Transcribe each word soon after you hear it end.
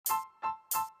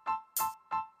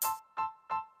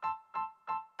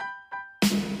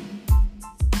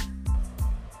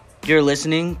You're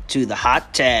listening to The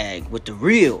Hot Tag with the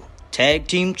real tag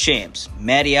team champs,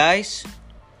 Matty Ice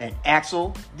and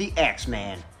Axel the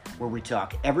Axeman, where we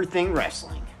talk everything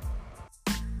wrestling.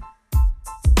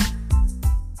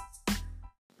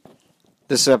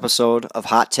 This episode of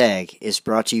Hot Tag is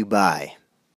brought to you by...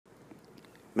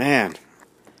 Man,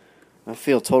 I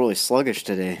feel totally sluggish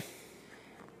today.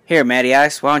 Here, Matty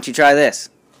Ice, why don't you try this?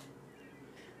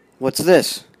 What's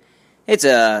this? It's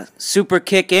a Super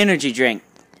Kick energy drink.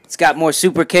 It's got more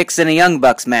super kicks than a Young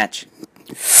Bucks match.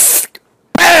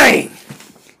 Bang!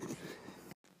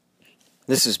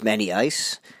 This is Matty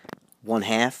Ice, one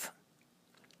half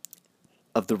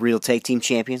of the real tag team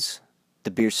champions,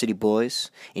 the Beer City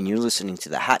Boys, and you're listening to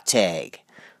the Hot Tag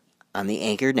on the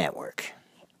Anchor Network.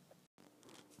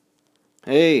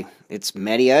 Hey, it's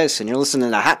Matty Ice, and you're listening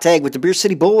to the Hot Tag with the Beer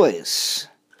City Boys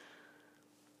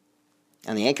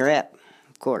on the Anchor app,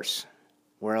 of course.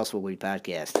 Where else will we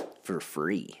podcast for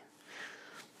free?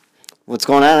 What's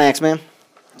going on, Axeman?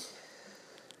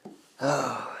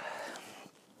 Oh,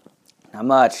 not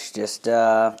much. Just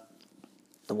the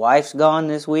wife's gone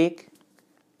this week,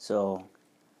 so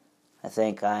I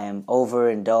think I am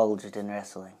overindulged in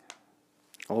wrestling.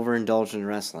 Overindulged in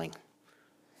wrestling.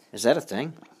 Is that a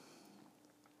thing?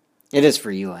 It is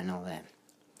for you, I know that.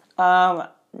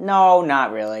 No,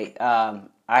 not really. I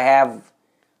have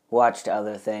watched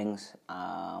other things,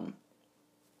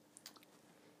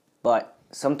 but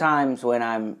sometimes when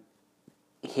I'm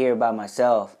here by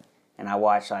myself and I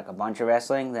watch like a bunch of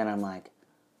wrestling, then I'm like,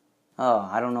 oh,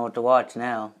 I don't know what to watch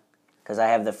now, because I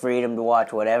have the freedom to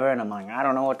watch whatever, and I'm like, I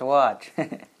don't know what to watch.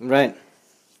 Right.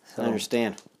 So, I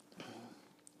understand.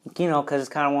 You know, because it's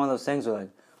kind of one of those things where like,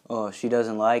 oh, she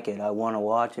doesn't like it, I want to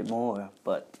watch it more,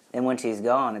 but then when she's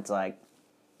gone, it's like,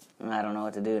 I don't know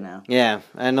what to do now. Yeah,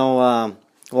 I know.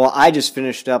 Well, I just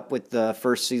finished up with the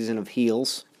first season of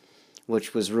Heels,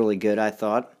 which was really good, I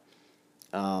thought.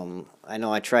 I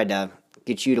know I tried to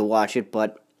get you to watch it,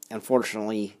 but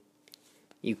unfortunately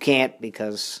you can't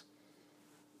because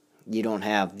you don't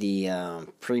have the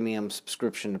premium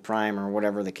subscription to Prime or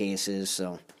whatever the case is.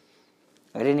 So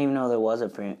I didn't even know there was a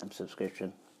premium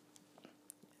subscription.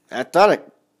 I thought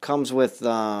it comes with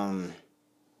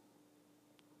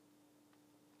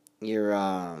your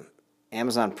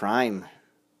Amazon Prime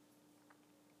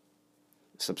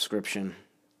subscription.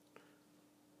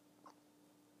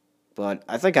 But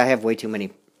I think I have way too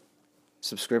many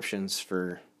subscriptions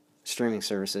for streaming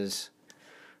services.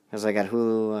 Because I got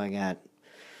Hulu, I got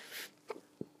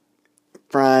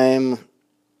Prime,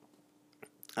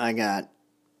 I got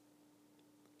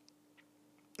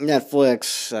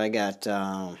Netflix, I got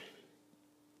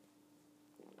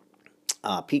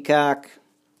Peacock.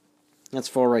 That's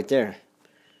 4 right there.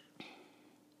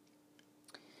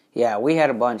 Yeah, we had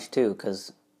a bunch too,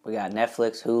 because we got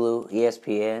Netflix, Hulu,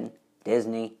 ESPN,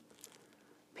 Disney,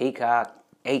 Peacock,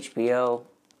 HBO.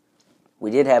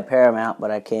 We did have Paramount,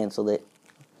 but I canceled it.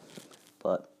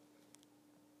 But,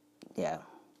 yeah.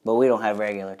 But we don't have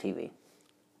regular TV.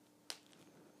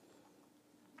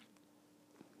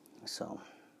 So,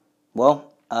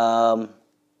 well, how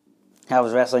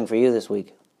was wrestling for you this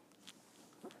week?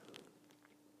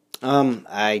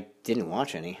 I didn't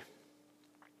watch any.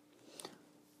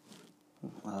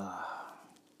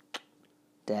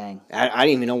 Dang. I didn't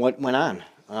even know what went on.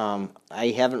 I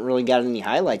haven't really got any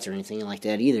highlights or anything like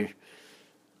that either.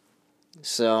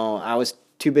 So I was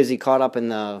too busy caught up in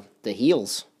the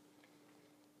heels.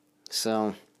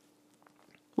 So,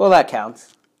 Well, that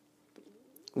counts.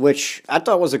 which I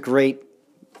thought was a great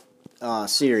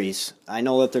series. I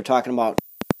know that they're talking about,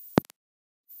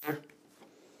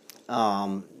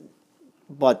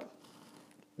 but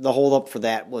the hold up for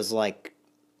that was like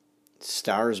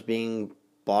Stars being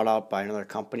bought out by another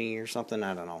company or something.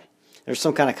 I don't know. There's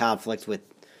some kind of conflict with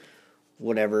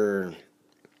whatever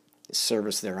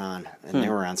service they're on, and they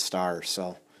were on Stars.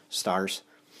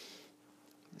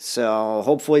 So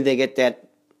hopefully they get that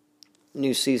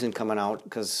new season coming out,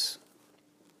 because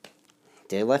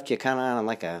they left you kind of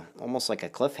on almost like a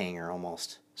cliffhanger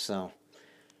almost. So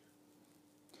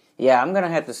Yeah, I'm going to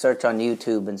have to search on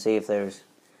YouTube and see if there's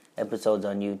episodes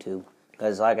on YouTube.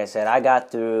 Because, like I said, I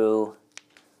got through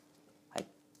like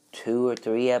 2 or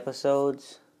 3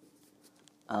 episodes,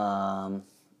 and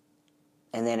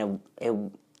then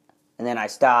and then I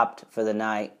stopped for the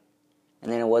night,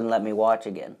 and then it wouldn't let me watch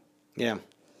again. yeah.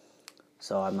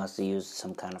 So I must have used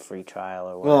some kind of free trial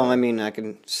or whatever. Well, I mean, I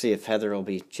can see if Heather will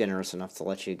be generous enough to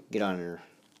let you get on her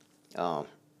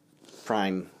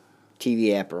Prime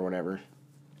TV app or whatever.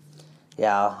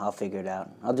 Yeah, I'll figure it out.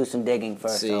 I'll do some digging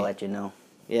first. I'll let you know.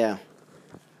 Yeah.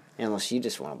 Unless you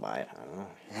just want to buy it. I don't know.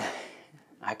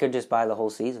 I could just buy the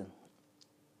whole season.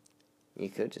 You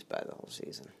could just buy the whole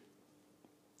season.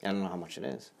 I don't know how much it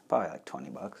is. Probably like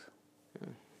 $20.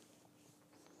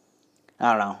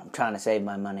 I don't know. I'm trying to save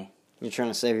my money. You're trying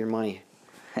to save your money.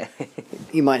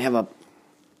 You might have a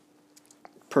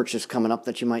purchase coming up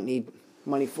that you might need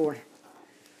money for.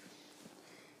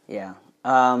 Yeah.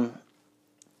 But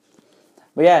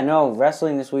yeah, no,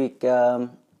 wrestling this week, I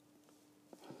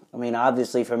mean,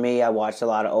 obviously for me, I watched a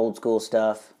lot of old school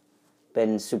stuff.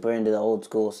 Been super into the old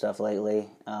school stuff lately.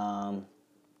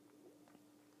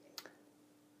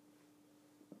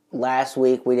 Last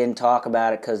week we didn't talk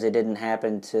about it because it didn't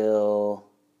happen till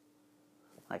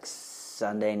like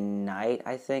Sunday night,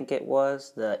 I think it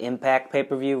was. The Impact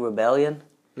pay-per-view, Rebellion.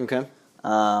 Okay.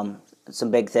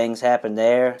 Some big things happened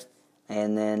there.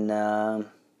 And then,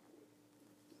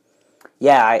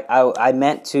 I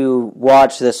meant to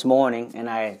watch this morning, and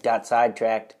I got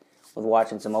sidetracked with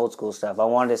watching some old school stuff. I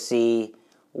wanted to see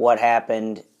what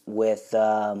happened with,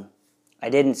 I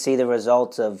didn't see the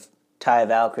results of Taya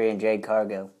Valkyrie and Jade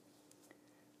Cargill.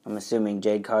 I'm assuming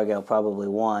Jade Cargill probably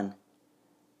won.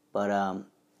 But I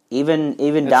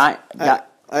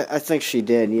think she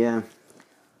did, yeah.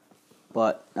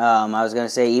 But I was going to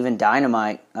say even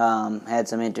Dynamite had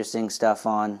some interesting stuff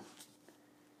on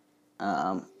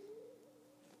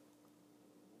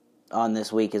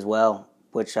this week as well,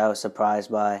 which I was surprised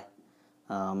by.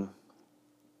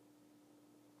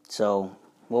 So,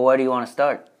 where do you want to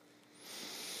start?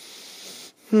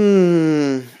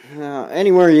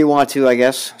 Anywhere you want to, I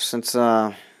guess, since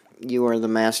you are the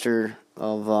master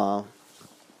of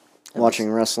watching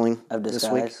wrestling this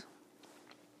week.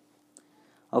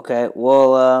 Okay,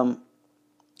 well,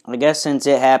 I guess since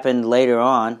it happened later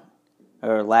on,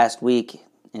 or last week,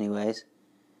 anyways,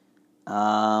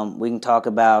 we can talk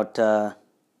about the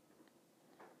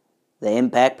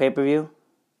Impact pay-per-view.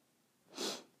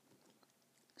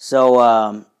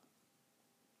 So,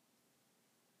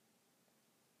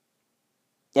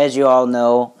 as you all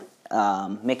know,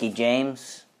 Mickie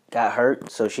James got hurt,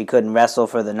 so she couldn't wrestle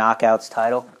for the Knockouts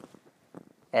title.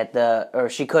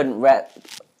 She couldn't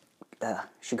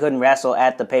wrestle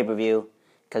at the pay-per-view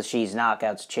because she's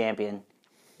Knockouts champion,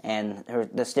 and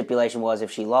the stipulation was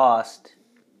if she lost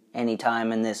any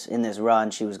time in this run,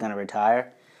 she was going to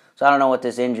retire. So I don't know what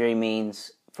this injury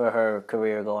means for her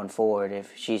career going forward.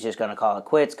 If she's just going to call it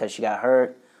quits because she got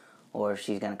hurt, or if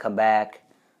she's going to come back,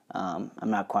 I'm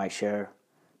not quite sure.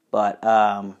 But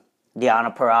Deonna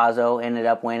Purrazzo ended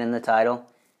up winning the title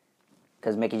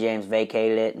because Mickie James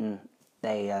vacated it, and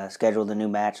they scheduled a new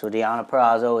match. So Deonna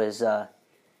Purrazzo is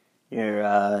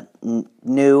your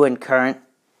new and current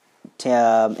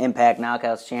Impact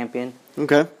Knockouts champion.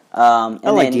 Okay. I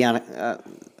like Deonna.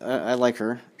 I like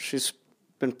her. She's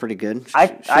been pretty good.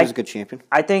 She's a good champion.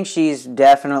 I think she's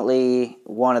definitely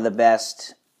one of the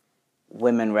best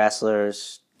women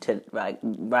wrestlers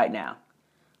right now.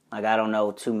 Like, I don't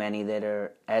know too many that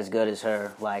are as good as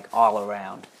her, like, all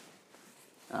around.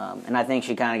 And I think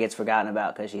she kind of gets forgotten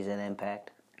about because she's in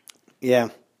Impact. Yeah.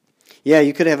 Yeah,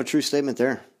 you could have a true statement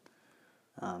there.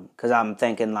 Because I'm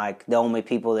thinking, like, the only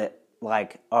people that,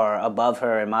 like, are above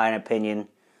her, in my opinion,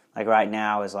 like, right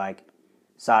now is, like,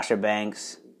 Sasha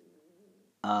Banks,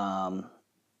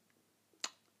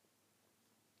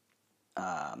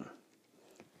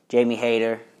 Jamie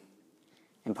Hayter,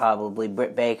 and probably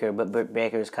Britt Baker, but Britt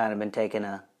Baker's kind of been taking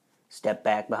a step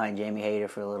back behind Jamie Hayter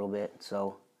for a little bit,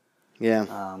 so... Yeah.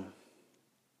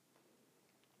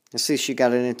 I see she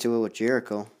got into it with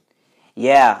Jericho.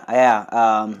 Yeah.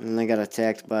 And they got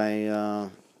attacked by the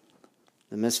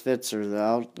Misfits or the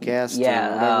Outcasts or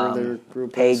whatever their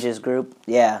group Paige's group,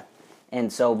 yeah.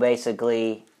 And so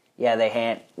basically,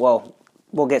 we'll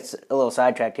get a little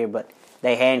sidetracked here, but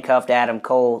they handcuffed Adam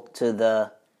Cole to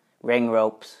the ring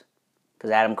ropes because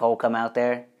Adam Cole come out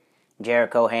there.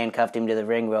 Jericho handcuffed him to the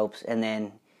ring ropes and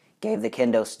then gave the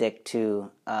kendo stick to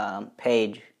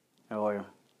Paige or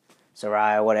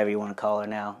Saraya, whatever you want to call her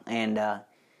now. And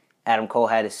Adam Cole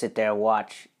had to sit there and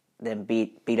watch them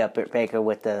beat up Britt Baker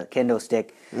with the kendo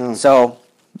stick. Mm. So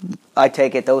I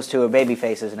take it those two are baby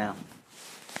faces now.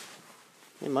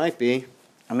 It might be.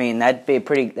 I mean, that'd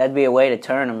be a way to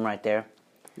turn them right there.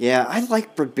 Yeah, I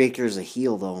like Britt Baker as a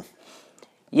heel, though.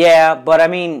 Yeah, but I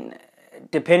mean,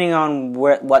 depending on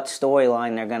what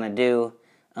storyline they're gonna do,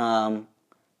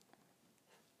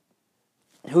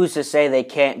 who's to say they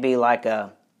can't be like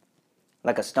a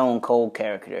Stone Cold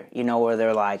character? You know, where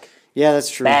they're like, yeah, that's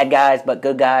true, bad guys but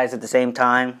good guys at the same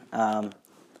time. And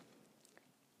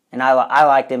I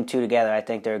like them two together. I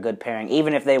think they're a good pairing,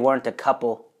 even if they weren't a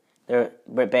couple.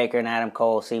 Britt Baker and Adam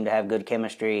Cole seem to have good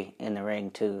chemistry in the ring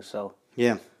too. So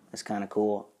yeah, that's kind of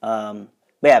cool. But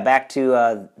yeah, back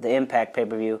to the Impact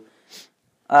pay-per-view.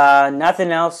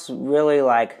 Nothing else really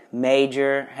like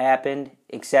major happened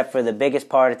except for the biggest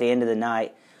part at the end of the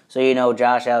night. So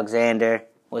Josh Alexander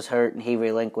was hurt and he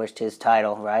relinquished his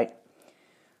title, right?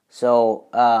 So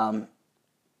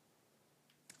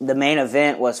the main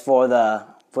event was for the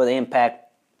Impact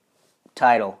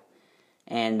title,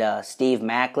 and Steve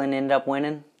Macklin ended up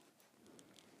winning.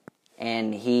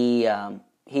 And he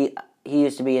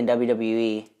used to be in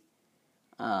WWE,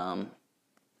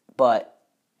 but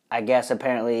I guess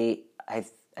apparently I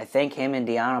think him and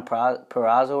Deonna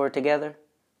Purrazzo were together,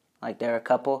 like they're a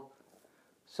couple.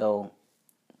 So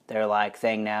their like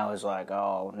thing now is like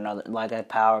another like a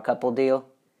power couple deal,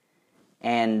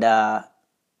 and at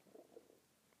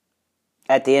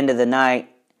the end of the night,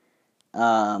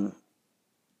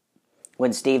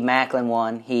 when Steve Macklin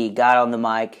won, he got on the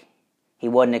mic. He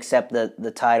wouldn't accept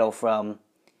the title from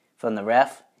the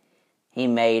ref. He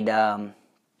made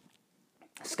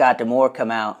Scott D'Amore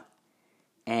come out,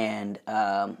 and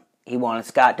he wanted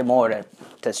Scott D'Amore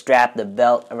to strap the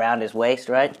belt around his waist,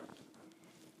 right?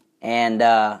 And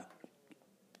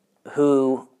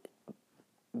who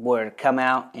would come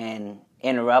out and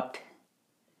interrupt?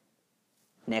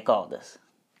 Nick Aldis.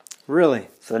 Really?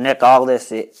 So Nick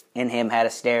Aldis and him had a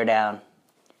stare down,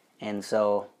 and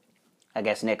so I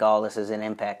guess Nick Aldis is in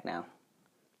Impact now.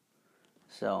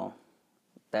 So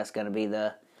that's going to be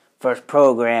the first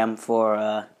program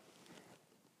for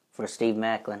Steve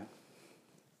Macklin.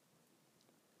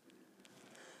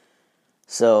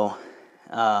 So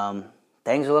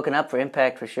things are looking up for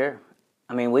Impact for sure.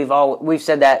 I mean, we've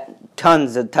said that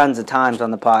tons of times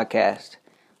on the podcast,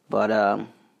 but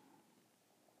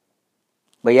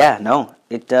yeah, no,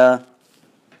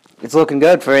 it's looking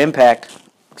good for Impact,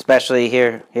 especially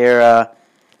here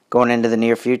going into the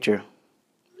near future.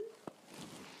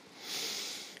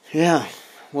 Yeah,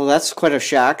 well, that's quite a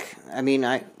shock. I mean,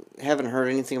 I haven't heard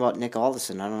anything about Nick Aldis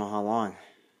in I don't know how long.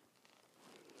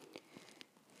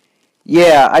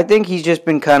 Yeah, I think he's just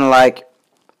been kind of like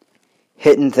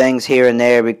hitting things here and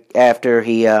there after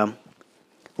he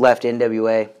left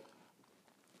NWA.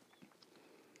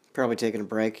 Probably taking a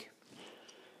break.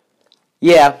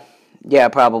 Yeah,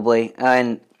 probably.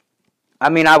 And I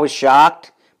mean, I was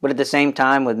shocked, but at the same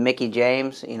time, with Mickie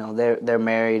James, they're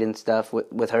married and stuff.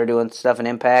 With her doing stuff in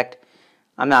Impact,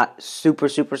 I'm not super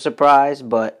surprised.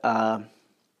 But I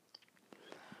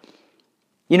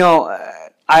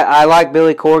like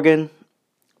Billy Corgan,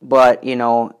 but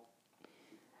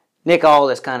Nick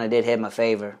Aldis kind of did him a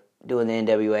favor doing the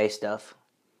NWA stuff,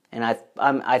 and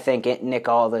I think Nick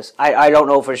Aldis. I don't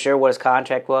know for sure what his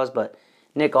contract was, but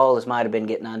Nick Aldis might have been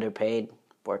getting underpaid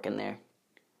working there.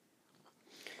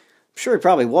 I'm sure he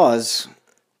probably was.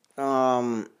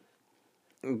 But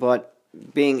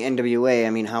being NWA, I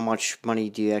mean, how much money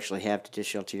do you actually have to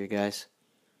dish out to your guys?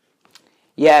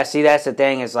 Yeah, see, that's the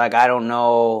thing. Is like I don't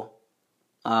know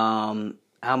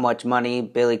how much money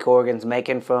Billy Corgan's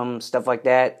making from stuff like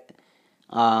that.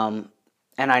 And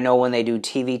I know when they do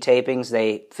TV tapings,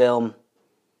 they film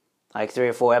like 3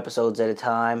 or 4 episodes at a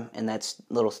time in that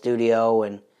little studio,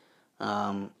 and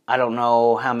I don't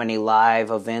know how many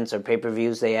live events or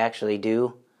pay-per-views they actually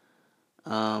do.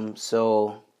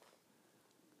 So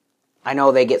I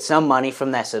know they get some money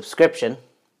from that subscription.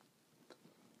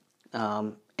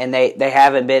 And they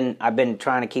haven't been, I've been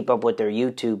trying to keep up with their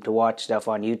YouTube to watch stuff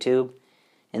on YouTube,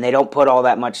 and they don't put all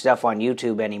that much stuff on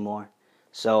YouTube anymore.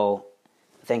 So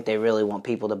I think they really want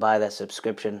people to buy that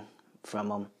subscription from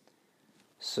them.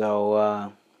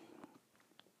 So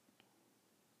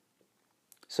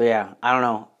yeah, I don't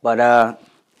know, but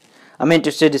I'm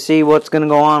interested to see what's going to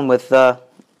go on with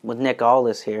Nick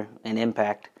Aldis here in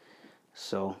Impact.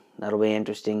 So that'll be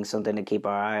interesting, something to keep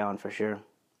our eye on for sure.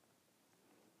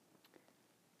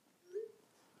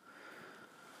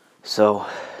 So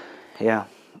yeah,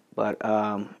 but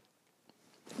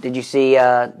did you see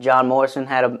John Morrison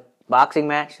had a boxing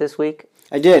match this week?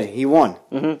 I did. He won.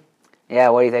 Mm-hmm. Yeah,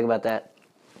 what do you think about that?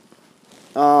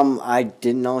 I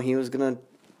didn't know he was going to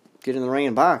get in the ring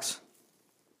and box.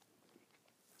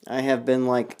 I have been,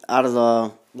 out of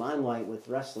the limelight with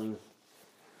wrestling.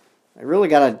 I really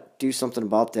got to do something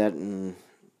about that and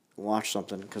watch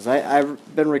something. Because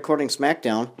I've been recording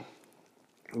SmackDown.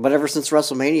 But ever since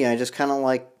WrestleMania, I just kind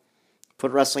of,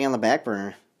 put wrestling on the back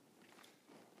burner.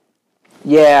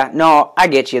 Yeah, no, I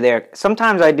get you there.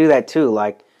 Sometimes I do that, too.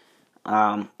 Like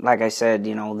I said,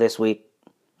 this week,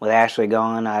 with Ashley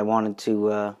gone, I wanted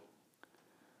to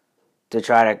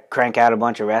try to crank out a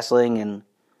bunch of wrestling, and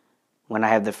when I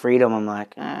have the freedom, I'm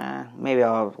like, maybe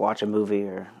I'll watch a movie,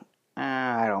 or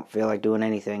I don't feel like doing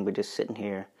anything but just sitting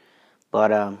here.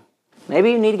 But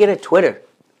maybe you need to get a Twitter.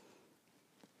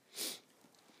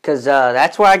 Because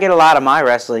that's where I get a lot of my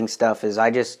wrestling stuff is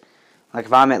I just, like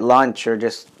if I'm at lunch or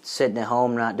just sitting at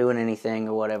home not doing anything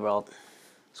or whatever, I'll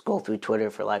scroll through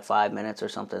Twitter for like 5 minutes or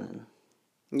something.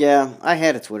 Yeah, I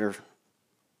had a Twitter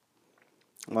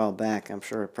a while back. I'm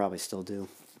sure I probably still do.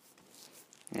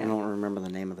 Yeah. I don't remember the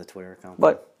name of the Twitter account.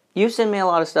 But you send me a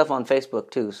lot of stuff on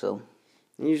Facebook too, so.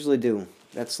 I usually do.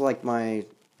 That's like my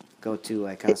go-to.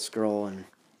 I kind of scroll and...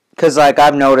 Because like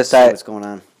I've noticed that what's going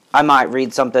on. I might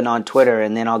read something on Twitter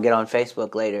and then I'll get on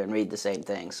Facebook later and read the same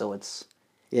thing. So it's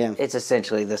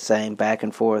essentially the same back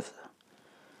and forth.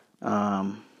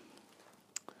 But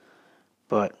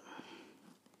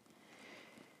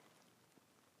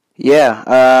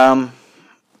yeah,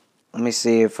 let me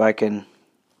see if I can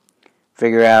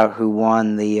figure out who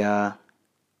won the.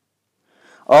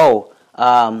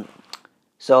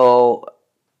 So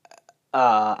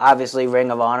obviously Ring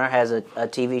of Honor has a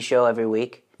TV show every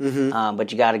week. Mm-hmm.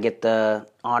 But you got to get the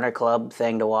Honor Club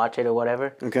thing to watch it or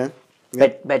whatever. Okay.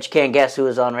 Yep. Bet you can't guess who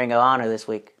was on Ring of Honor this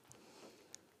week.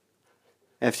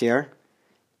 FTR?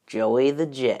 Joey the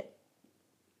Jet.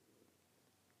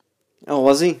 Oh,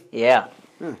 was he? Yeah.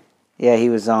 Yeah, he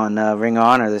was on Ring of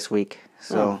Honor this week.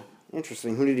 So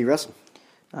interesting. Who did he wrestle?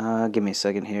 Give me a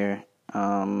second here.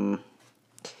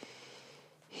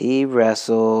 He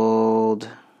wrestled...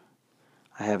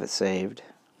 I have it saved.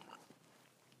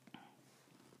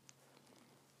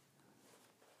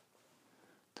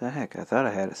 The heck? I thought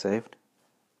I had it saved.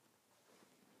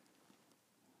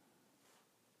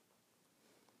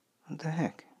 What the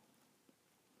heck?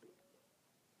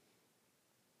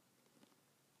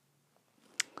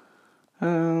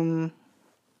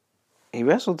 He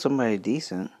wrestled somebody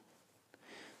decent.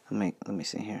 Let me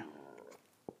see here.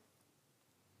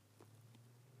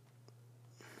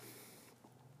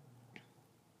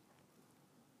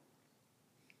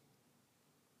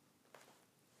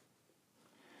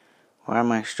 Why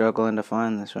am I struggling to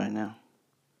find this right now?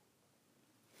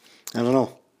 I don't know.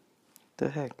 What the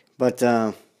heck? But,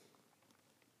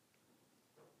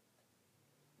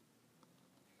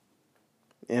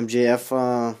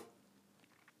 MJF,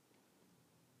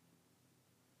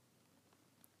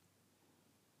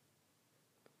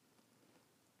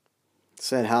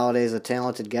 said Holliday's a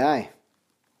talented guy.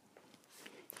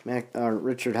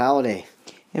 Richard Holiday.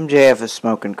 MJF is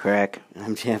smoking crack.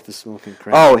 MJF is smoking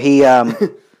crack. Oh, he,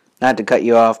 not to cut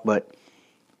you off, but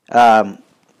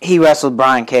he wrestled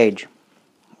Brian Cage.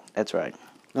 That's right.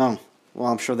 Oh,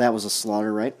 well, I'm sure that was a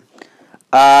slaughter, right?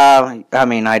 I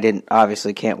mean,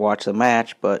 obviously can't watch the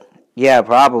match, but yeah,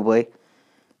 probably.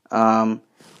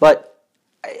 But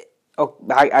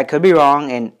I could be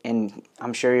wrong, and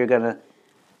I'm sure you're going to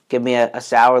give me a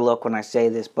sour look when I say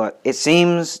this, but it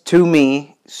seems to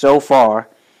me so far,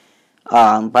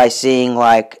 by seeing,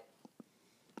 like,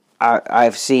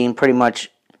 I've seen pretty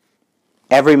much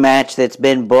every match that's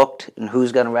been booked and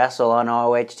who's going to wrestle on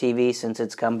ROH TV since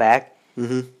it's come back.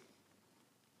 Mm-hmm.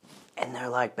 And they're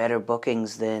like better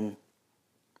bookings than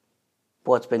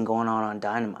what's been going on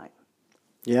Dynamite.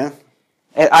 Yeah.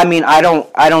 I mean, I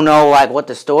don't know like what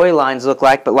the storylines look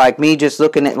like, but like me just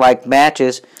looking at like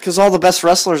matches. Because all the best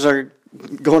wrestlers are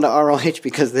going to ROH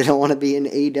because they don't want to be in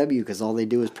AEW because all they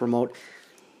do is promote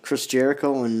Chris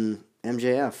Jericho and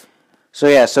MJF.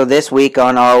 So this week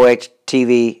on ROH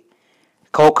TV,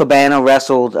 Colt Cabana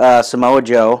wrestled Samoa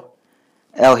Joe.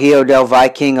 El Hijo del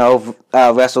Vikingo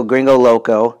wrestled Gringo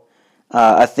Loco.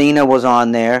 Athena was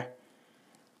on there.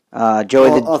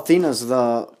 Athena's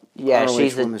the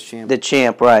she's Women's champ. The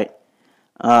champ, right.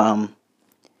 Lance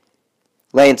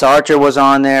Archer was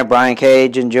on there. Brian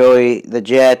Cage and Joey the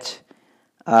Jet.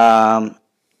 Then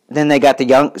they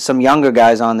got some younger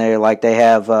guys on there, like they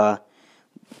have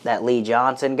that Lee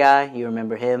Johnson guy. You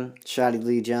remember him? Shotty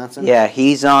Lee Johnson. Yeah,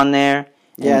 he's on there.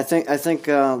 Yeah, I think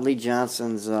Lee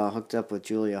Johnson's hooked up with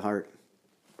Julia Hart.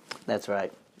 That's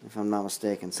right. If I'm not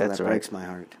mistaken, so that breaks my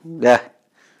heart. Yeah.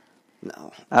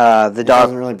 No. It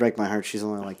doesn't really break my heart. She's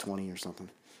only like 20 or something.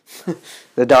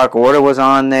 The Dark Order was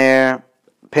on there.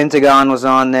 Pentagon was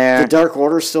on there. The Dark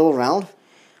Order's still around?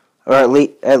 Or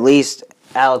at least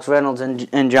Alex Reynolds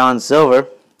and John Silver.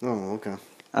 Oh, okay.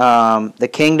 The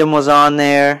Kingdom was on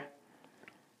there.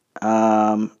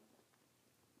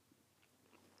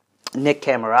 Nick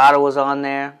Camarata was on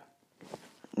there.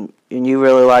 And you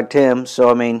really liked him,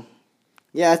 so I mean...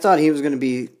 Yeah, I thought he was going to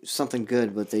be something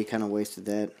good, but they kind of wasted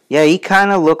that. Yeah, he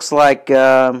kind of looks like...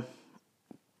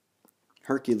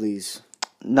 Hercules.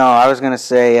 No, I was going to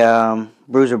say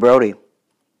Bruiser Brody.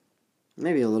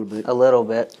 Maybe a little bit. A little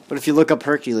bit. But if you look up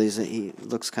Hercules, he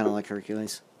looks kind of like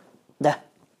Hercules. Yeah.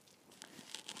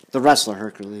 The wrestler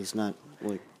Hercules, not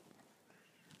like...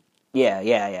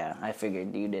 Yeah. I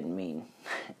figured you didn't mean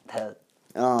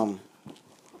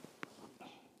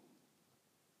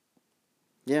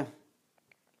Yeah.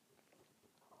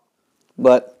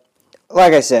 But,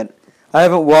 like I said, I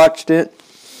haven't watched it,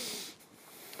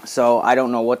 so I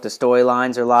don't know what the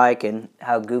storylines are like and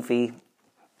how goofy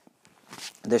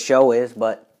the show is,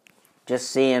 but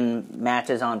just seeing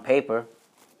matches on paper,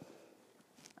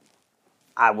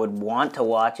 I would want to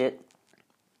watch it.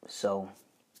 So,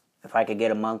 if I could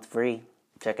get a month free,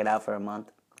 check it out for a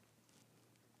month.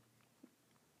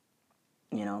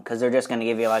 You know, because they're just going to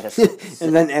give you like a...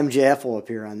 And then MJF will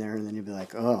appear on there, and then you'll be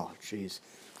like, oh, jeez.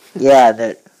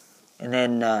 Yeah, and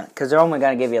then, because they're only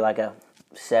going to give you like a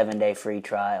 7-day free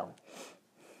trial.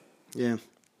 Yeah.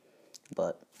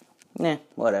 But,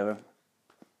 whatever.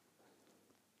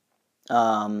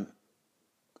 I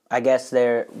guess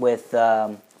they're with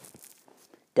WWE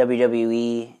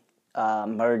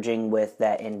merging with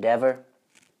that Endeavor.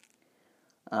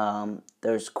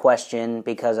 There's question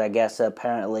because I guess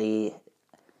apparently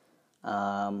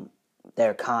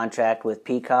their contract with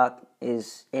Peacock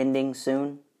is ending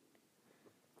soon.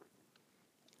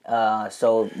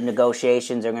 So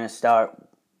negotiations are going to start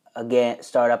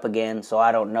up again. So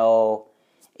I don't know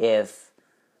if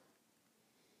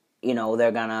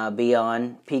they're going to be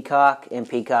on Peacock and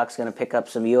Peacock's going to pick up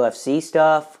some UFC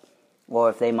stuff, or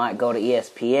if they might go to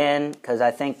ESPN, because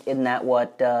I think, isn't that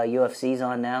what UFC's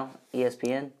on now,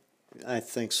 ESPN? I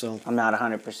think so. I'm not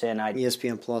 100%.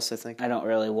 ESPN Plus, I think. I don't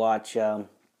really watch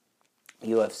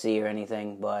UFC or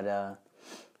anything, but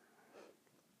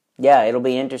yeah, it'll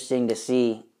be interesting to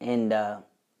see. And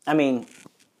I mean,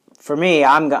 for me,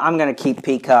 I'm going to keep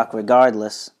Peacock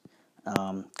regardless,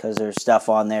 because there's stuff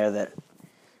on there that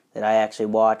I actually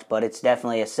watch, but it's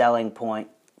definitely a selling point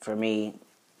for me,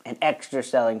 an extra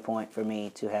selling point for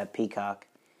me to have Peacock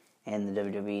and the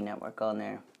WWE Network on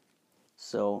there.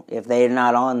 So if they're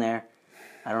not on there,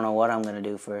 I don't know what I'm going to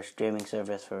do for a streaming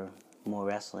service for more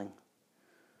wrestling.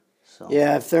 So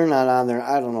yeah, if they're not on there,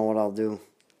 I don't know what I'll do.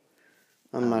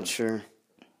 I'm not sure.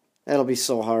 That'll be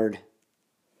so hard.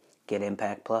 Get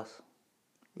Impact Plus.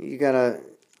 You gotta...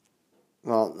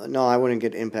 Well, no, I wouldn't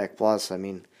get Impact Plus. I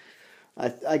mean,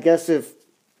 I guess if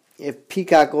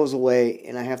Peacock goes away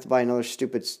and I have to buy another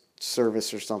stupid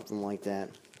service or something like that,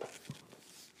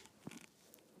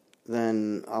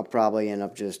 then I'll probably end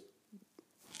up just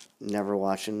never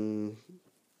watching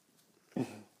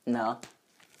No.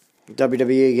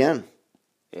 WWE again.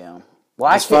 Yeah.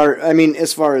 Well, as far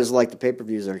as like the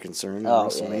pay-per-views are concerned,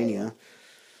 WrestleMania, yeah.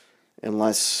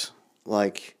 unless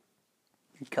like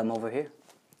come over here.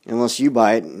 Unless you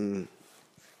buy it, and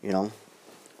Well,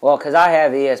 because I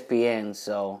have ESPN,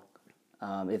 so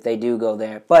if they do go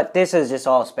there, but this is just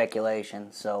all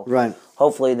speculation. So right.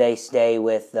 Hopefully they stay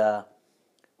with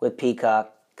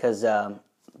Peacock, because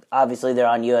obviously they're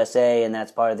on USA, and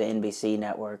that's part of the NBC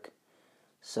network.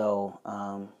 So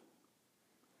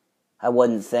I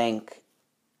wouldn't think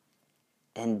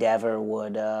Endeavor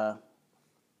would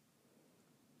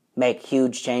make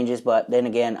huge changes, but then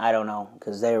again, I don't know,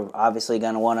 because they're obviously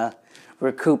going to want to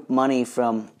recoup money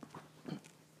from,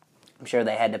 I'm sure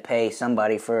they had to pay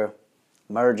somebody for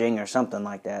merging or something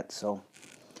like that, so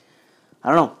I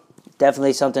don't know.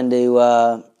 Definitely something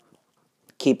to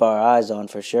keep our eyes on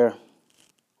for sure.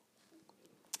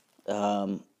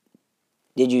 Did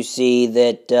you see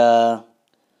that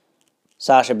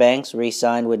Sasha Banks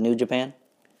re-signed with New Japan?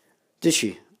 Did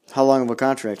she? How long of a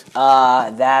contract?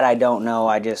 That I don't know.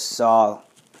 I just saw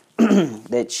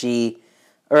that she,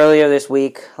 earlier this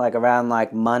week, like around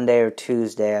like Monday or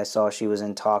Tuesday, I saw she was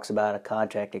in talks about a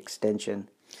contract extension.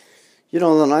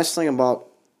 The nice thing about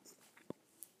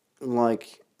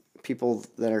like people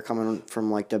that are coming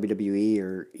from like WWE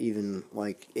or even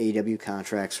like AEW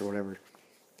contracts or whatever,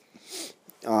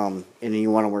 and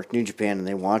you want to work New Japan and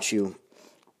they want you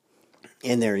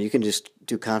in there, you can just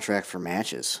do contract for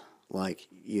matches. Like,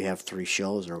 you have 3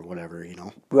 shows or whatever,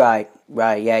 Right,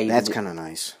 yeah. That's kind of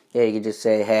nice. Yeah, you could just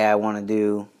say, hey, I want to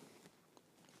do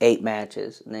 8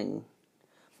 matches. And then,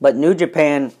 but New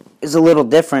Japan is a little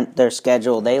different, their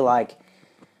schedule. They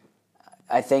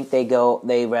I think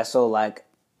they wrestle like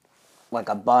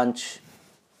a bunch.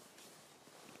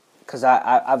 Because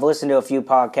I've listened to a few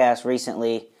podcasts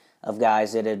recently of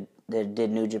guys that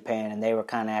did New Japan, and they were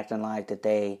kind of acting like that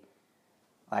they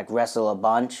like wrestle a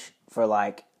bunch for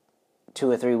like 2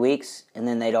 or 3 weeks, and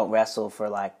then they don't wrestle for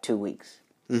like 2 weeks.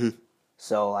 Mm-hmm.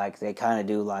 So like they kind of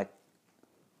do like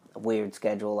a weird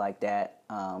schedule like that,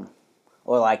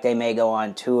 or like they may go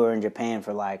on tour in Japan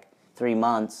for like 3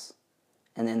 months,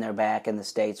 and then they're back in the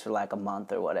States for like a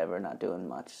month or whatever, not doing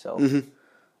much. So,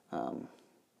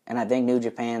 and I think New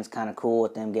Japan's kind of cool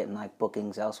with them getting like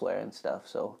bookings elsewhere and stuff.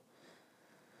 So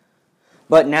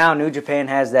But now New Japan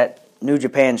has that New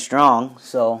Japan Strong,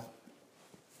 so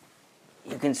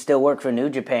you can still work for New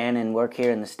Japan and work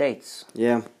here in the States.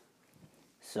 Yeah.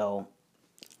 So.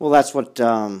 Well, that's what,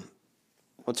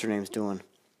 what's her name's doing?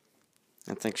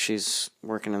 I think she's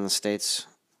working in the States.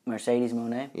 Mercedes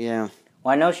Moné? Yeah.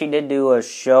 Well, I know she did do a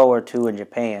show or two in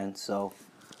Japan, so.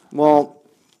 Well,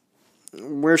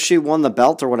 where she won the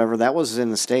belt or whatever, that was in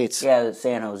the States. Yeah,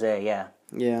 San Jose, yeah.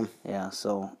 Yeah. Yeah,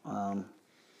 so.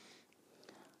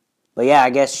 But yeah, I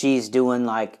guess she's doing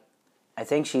I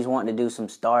think she's wanting to do some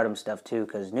Stardom stuff too,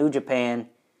 because New Japan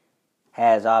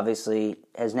has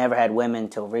never had women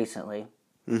till recently.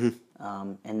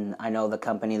 Mm-hmm. And I know the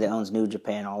company that owns New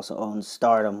Japan also owns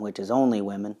Stardom, which is only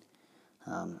women.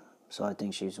 So I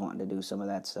think she's wanting to do some of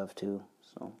that stuff too.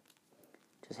 So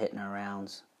just hitting her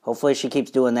rounds. Hopefully she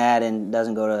keeps doing that and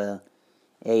doesn't go to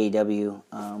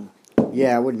AEW.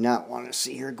 Yeah, I would not want to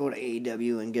see her go to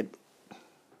AEW and get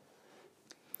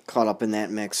caught up in that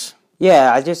mix.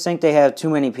 Yeah, I just think they have too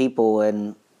many people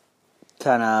and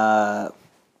kind of,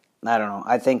 I don't know.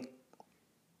 I think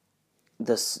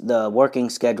the working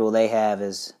schedule they have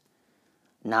is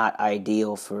not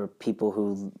ideal for people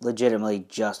who legitimately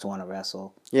just want to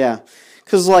wrestle. Yeah,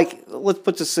 because let's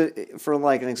put this for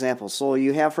an example. So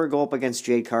you have her go up against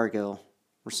Jade Cargill,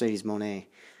 Mercedes Moné.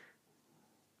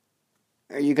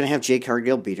 Are you going to have Jade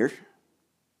Cargill beat her?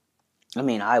 I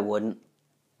mean, I wouldn't.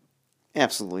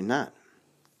 Absolutely not.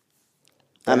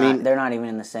 They're not even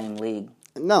in the same league.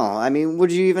 No, I mean,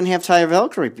 would you even have Taya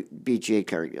Valkyrie beat Jade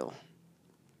Cargill?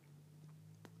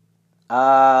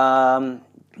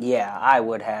 Yeah, I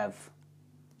would have.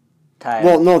 Taya.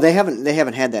 Well, no, they haven't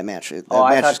had that match. That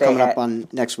match is coming up on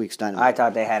next week's Dynamite. I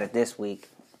thought they had it this week.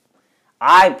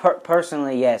 I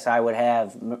personally, yes, I would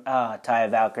have Taya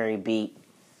Valkyrie beat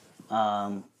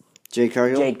Jade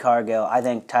Cargill. Jade Cargill. I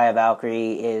think Taya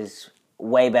Valkyrie is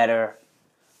way better.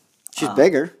 She's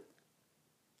bigger.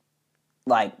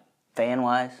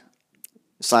 Fan-wise?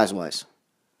 Size-wise.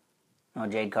 No,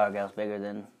 Jade Cargill's bigger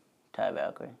than Taya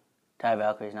Valkyrie. Taya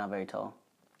Valkyrie's not very tall.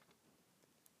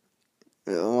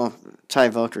 Well,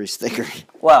 Taya Valkyrie's thicker.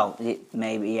 Well,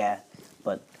 maybe, yeah.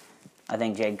 But I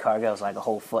think Jade Cargill's a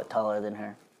whole foot taller than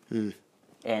her.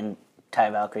 And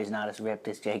Taya Valkyrie's not as ripped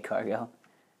as Jade Cargill.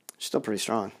 Still pretty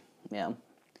strong. Yeah.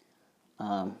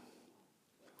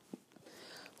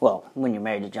 Well, when you're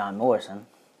married to John Morrison,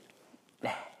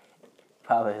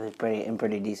 probably in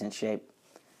pretty decent shape.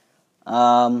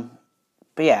 But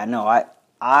yeah, no,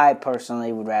 I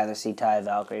personally would rather see Taya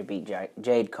Valkyrie beat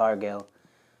Jade Cargill.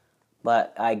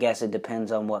 But I guess it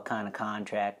depends on what kind of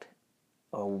contract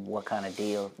or what kind of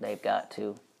deal they've got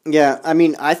too. Yeah, I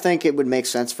mean, I think it would make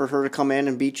sense for her to come in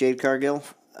and beat Jade Cargill,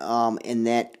 and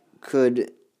that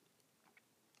could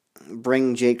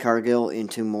bring Jade Cargill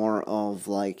into more of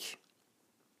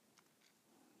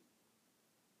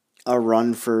a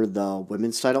run for the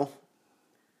women's title.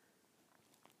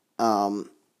 I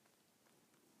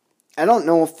don't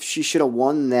know if she should have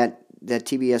won that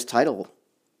TBS title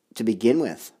to begin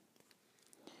with.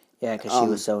 Yeah, because she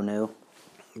was so new.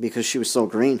 Because she was so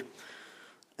green.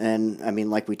 And, I mean,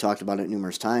 like we talked about it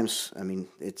numerous times, I mean,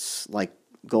 it's like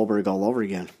Goldberg all over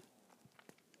again.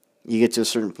 You get to a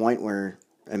certain point where,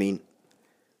 I mean,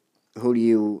 who do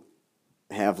you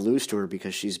have lose to her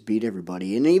because she's beat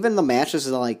everybody? And even the matches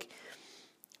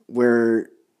where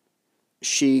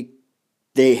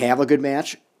they have a good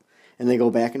match and they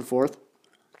go back and forth,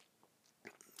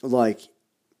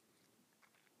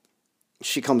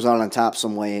 she comes out on top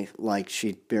some way,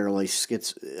 she barely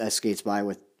skates by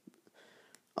with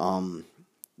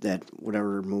that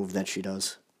whatever move that she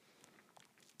does.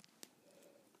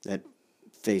 That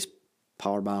face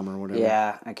power bomb or whatever.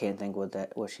 Yeah, I can't think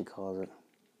what she calls it.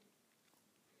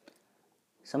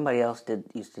 Somebody else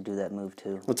used to do that move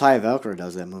too. Well, Taya Valkyrie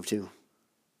does that move too.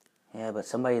 Yeah, but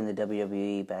somebody in the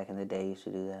WWE back in the day used to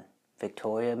do that.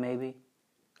 Victoria, maybe?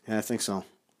 Yeah, I think so.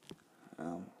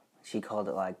 She called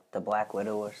it the Black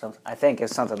Widow or something. I think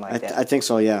it's something like that. I think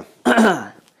so, yeah.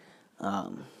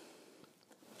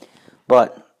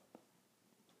 But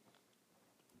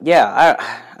yeah,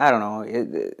 I don't know.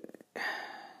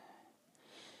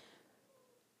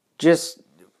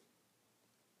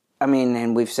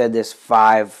 And we've said this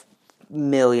 5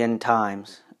 million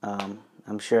times.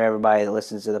 I'm sure everybody that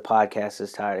listens to the podcast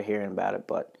is tired of hearing about it,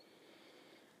 but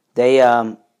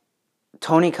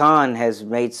Tony Khan has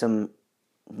made some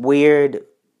weird,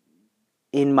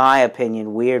 in my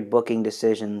opinion, weird booking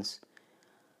decisions.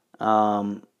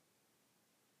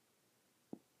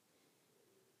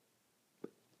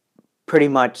 Pretty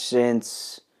much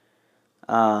since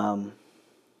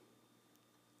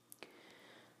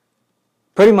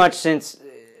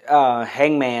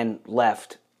Hangman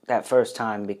left that first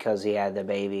time because he had the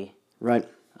baby. Right.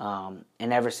 And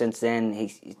ever since then,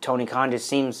 Tony Khan just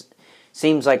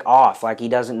seems like off, like he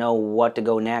doesn't know what to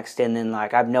go next. And then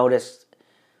like I've noticed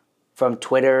from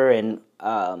Twitter and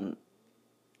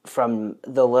from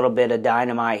the little bit of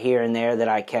Dynamite here and there that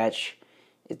I catch,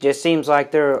 it just seems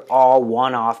like they're all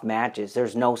one-off matches.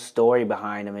 There's no story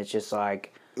behind them. It's just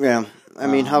like... Yeah. I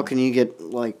mean, how can you get,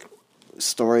 like,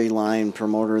 storyline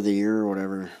promoter of the year or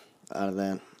whatever out of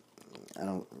that? I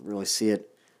don't really see it.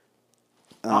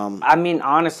 I mean,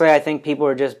 honestly, I think people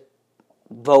are just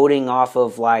voting off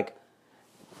of, like,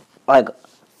 I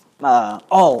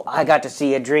got to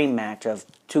see a dream match of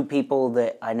two people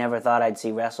that I never thought I'd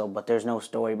see wrestle, but there's no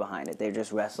story behind it. They're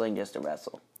just wrestling just to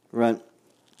wrestle. Right.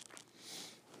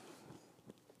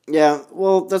 Yeah,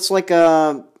 well, that's like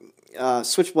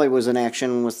Switchblade was in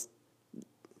action with,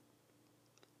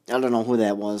 I don't know who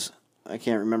that was. I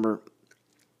can't remember.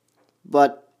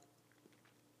 But,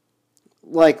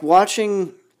 like,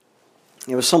 watching,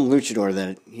 it was some luchador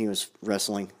that he was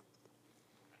wrestling.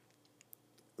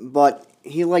 But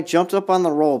he, like, jumped up on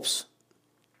the ropes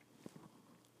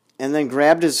and then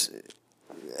grabbed his,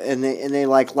 and they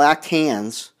like, locked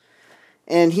hands.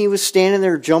 And he was standing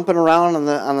there jumping around on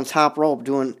the top rope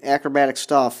doing acrobatic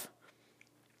stuff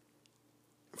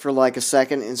for like a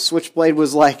second. And Switchblade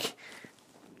was like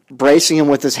bracing him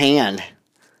with his hand.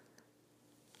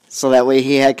 So that way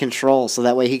he had control. So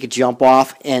that way he could jump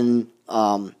off and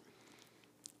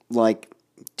like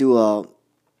do a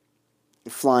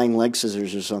flying leg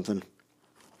scissors or something.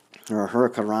 Or a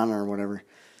hurricanrana or whatever.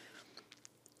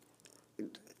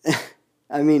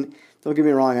 I mean, don't get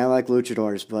me wrong, I like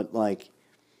luchadors, but like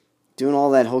doing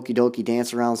all that hokey dokey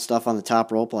dance around stuff on the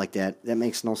top rope like that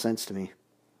makes no sense to me.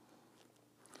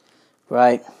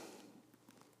 Right.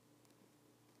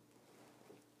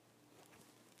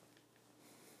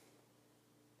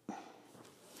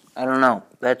 I don't know.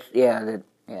 I don't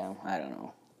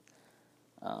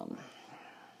know.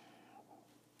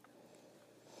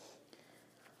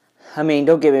 I mean,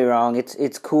 don't get me wrong.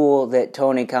 It's cool that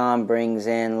Tony Khan brings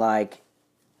in like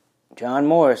John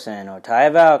Morrison or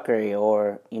Taya Valkyrie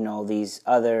or these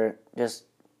other, just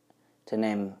to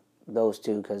name those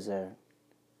two because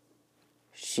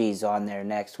she's on there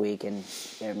next week and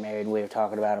they're married. We were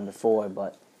talking about them before,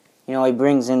 but he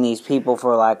brings in these people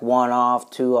for like 1-off,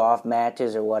 2-off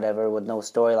matches or whatever with no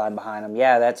storyline behind them.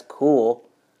 Yeah, that's cool,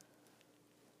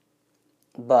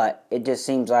 but it just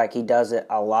seems like he does it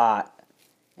a lot.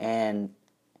 And,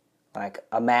 like,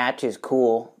 a match is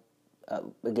cool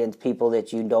against people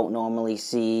that you don't normally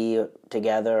see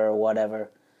together or whatever.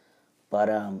 But,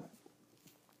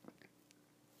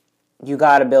 you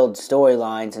got to build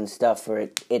storylines and stuff for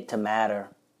it to matter.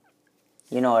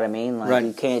 You know what I mean? Like, right.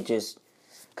 You can't just...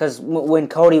 Because when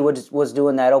Cody was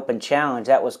doing that open challenge,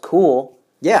 that was cool.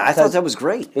 Yeah, I thought that was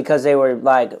great. Because they were,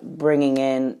 like, bringing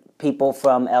in people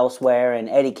from elsewhere, and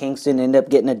Eddie Kingston ended up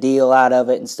getting a deal out of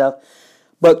it and stuff.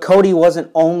 But Cody wasn't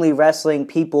only wrestling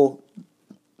people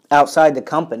outside the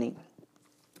company.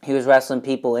 He was wrestling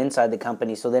people inside the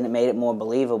company, so then it made it more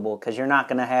believable because you're not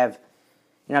going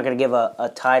to give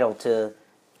a title to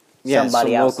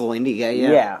somebody else. Local indie guy,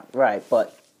 yeah. Yeah, right.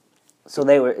 But so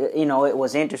they were, it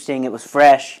was interesting. It was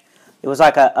fresh. It was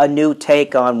like a new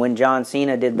take on when John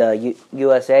Cena did the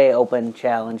USA Open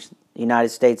Challenge, United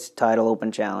States Title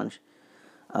Open Challenge.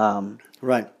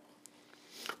 Right.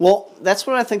 Well, that's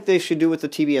what I think they should do with the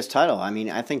TBS title. I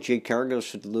mean, I think Jade Cargill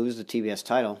should lose the TBS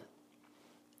title.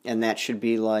 And that should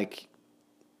be like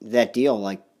that deal.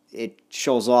 Like, it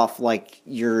shows off like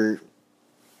your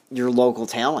local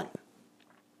talent.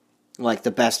 Like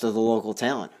the best of the local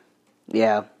talent.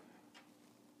 Yeah.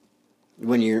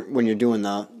 When you're doing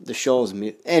the shows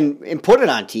and put it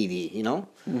on TV,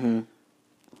 Mm-hmm.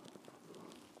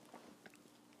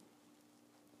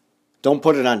 Don't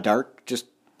put it on Dark, just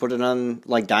put it on,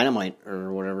 like, Dynamite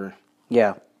or whatever.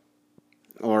 Yeah.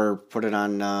 Or put it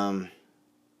on,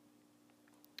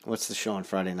 what's the show on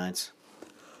Friday nights?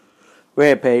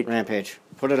 Rampage.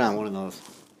 Put it on one of those.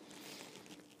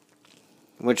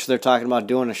 Which they're talking about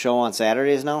doing a show on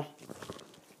Saturdays now?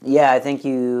 Yeah, I think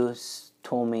you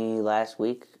told me last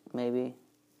week, maybe.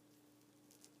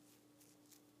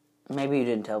 Maybe you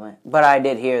didn't tell me. But I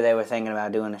did hear they were thinking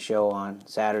about doing a show on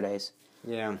Saturdays.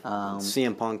 Yeah.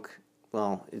 CM Punk,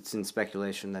 well, it's in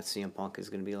speculation that CM Punk is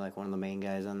going to be like one of the main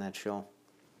guys on that show.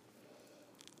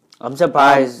 I'm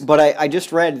surprised. But I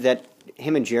just read that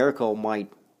him and Jericho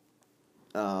might,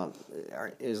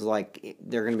 is like,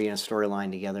 they're going to be in a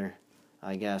storyline together,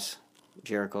 I guess.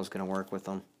 Jericho's going to work with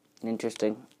them.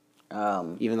 Interesting.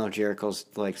 Even though Jericho's,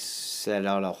 like, set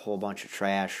out a whole bunch of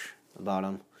trash about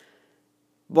him.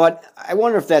 But I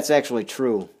wonder if that's actually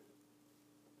true.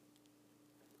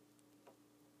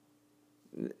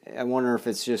 I wonder if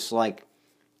it's just like,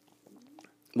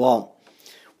 well,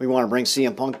 we want to bring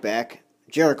CM Punk back.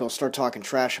 Jericho, start talking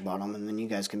trash about him, and then you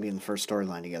guys can be in the first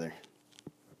storyline together.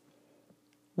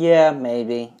 Yeah,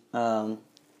 maybe. But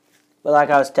like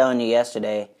I was telling you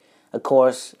yesterday, of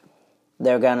course,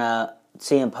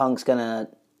 CM Punk's gonna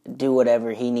do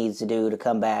whatever he needs to do to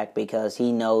come back because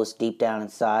he knows deep down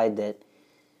inside that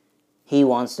he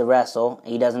wants to wrestle.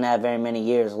 He doesn't have very many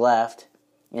years left.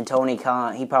 And Tony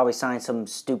Khan, he probably signed some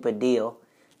stupid deal,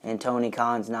 and Tony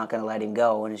Khan's not going to let him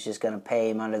go, and it's just going to pay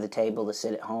him under the table to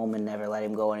sit at home and never let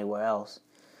him go anywhere else.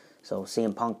 So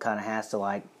CM Punk kind of has to,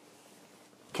 like,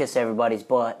 kiss everybody's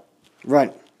butt.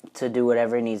 Right. To do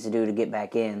whatever he needs to do to get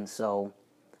back in, so...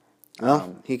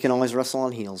 Well, he can always wrestle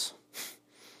on heels.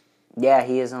 Yeah,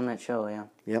 he is on that show, yeah.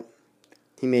 Yep.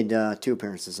 He made 2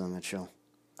 appearances on that show.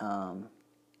 What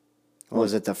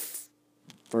was it, the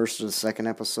first or the second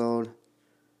episode?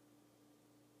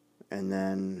 And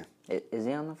then... Is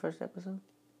he on the first episode?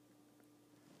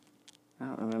 I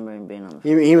don't remember him being on the first.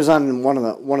 He was on one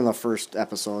of the first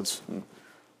episodes.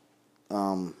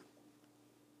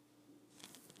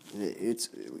 It's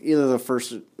either the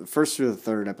first or the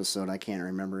third episode. I can't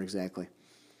remember exactly.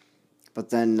 But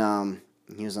then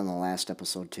he was on the last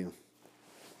episode too.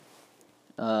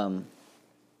 John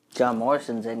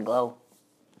Morrison's in Glow.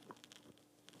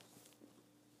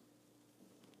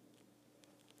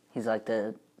 He's like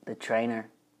the trainer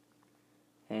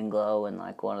in Glow in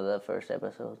like one of the first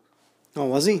episodes. Oh,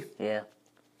 was he? Yeah.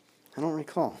 I don't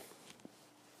recall.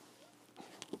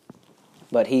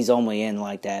 But he's only in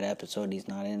like that episode. He's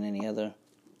not in any other.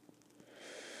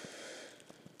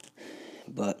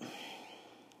 But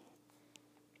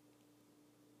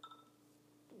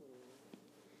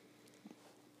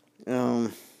I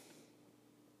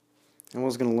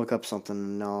was gonna look up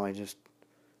something. No, I just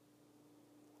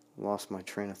lost my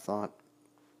train of thought.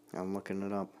 I'm looking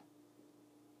it up.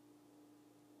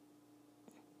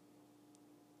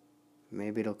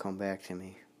 Maybe it'll come back to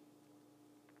me.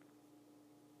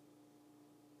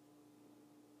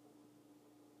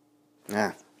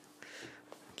 I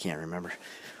can't remember.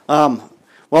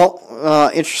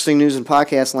 Interesting news in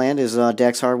podcast land is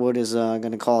Dax Harwood is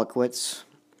going to call it quits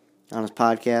on his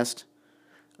podcast.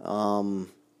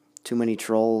 Too many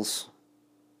trolls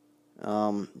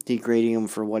degrading him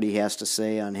for what he has to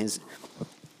say on his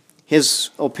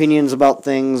opinions about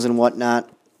things and whatnot.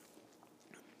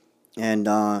 And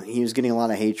he was getting a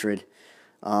lot of hatred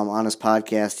on his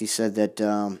podcast. He said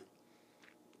that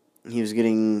he was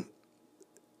getting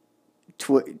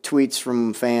tweets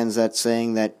from fans that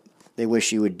saying that they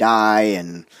wish he would die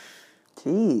and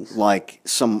jeez, like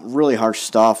some really harsh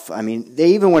stuff. I mean, they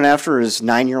even went after his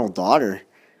 9-year-old daughter.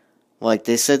 Like,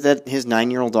 they said that his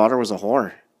 9-year-old daughter was a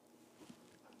whore.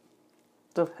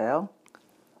 What the hell?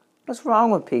 What's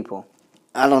wrong with people?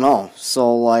 I don't know.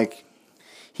 So, like,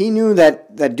 he knew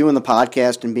that doing the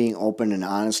podcast and being open and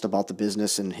honest about the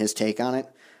business and his take on it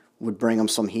would bring him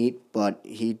some heat, but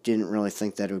he didn't really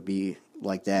think that it would be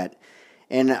like that.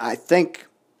 And I think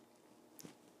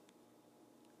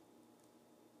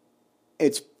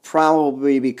it's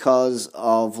probably because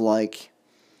of, like,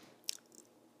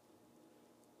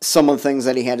 some of the things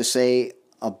that he had to say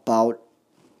about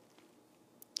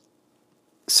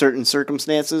certain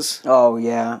circumstances. Oh,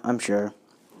 yeah, I'm sure.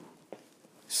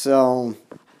 So,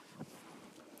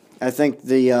 I think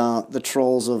the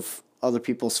trolls of other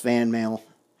people's fan mail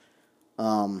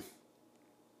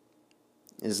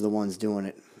is the ones doing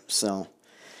it. So,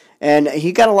 and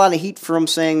he got a lot of heat from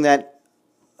saying that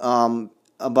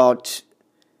about,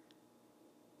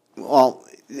 well,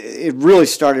 it really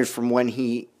started from when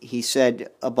he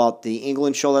said about the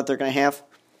England show that they're going to have.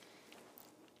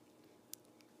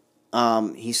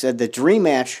 He said the dream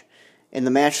match, and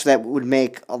the match that would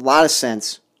make a lot of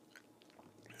sense,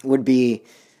 would be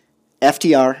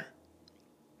FTR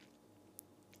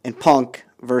and Punk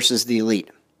versus the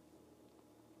Elite.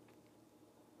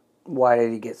 Why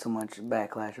did he get so much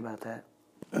backlash about that?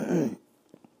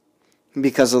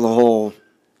 Because of the whole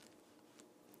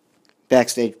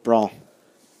backstage brawl.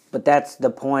 But that's the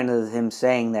point of him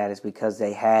saying that, is because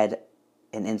they had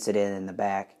an incident in the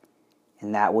back,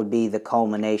 and that would be the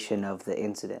culmination of the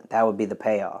incident. That would be the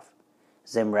payoff.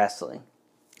 Is them wrestling.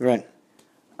 Right.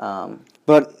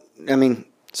 But, I mean,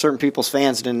 certain people's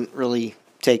fans didn't really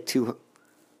take too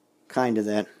kind to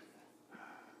that.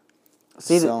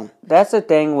 See, that's the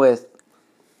thing with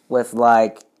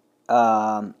like,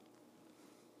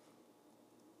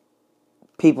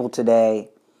 people today,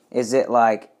 is it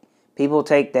like, people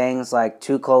take things like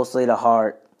too closely to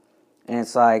heart, and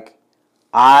it's like,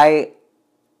 I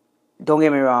don't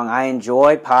get me wrong, I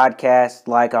enjoy podcasts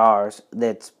like ours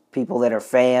that's people that are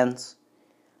fans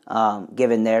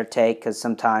giving their take, because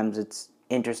sometimes it's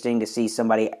interesting to see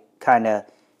somebody kind of,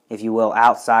 if you will,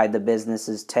 outside the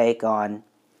business's take on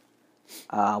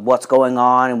what's going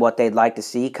on and what they'd like to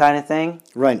see kind of thing.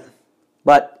 Right.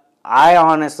 But I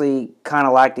honestly kind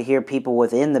of like to hear people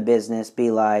within the business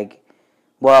be like,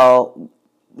 well,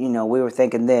 we were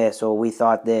thinking this, or we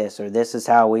thought this, or this is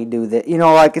how we do this.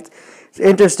 Like it's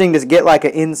interesting to get like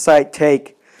an insight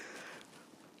take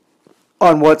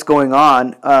on what's going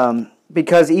on.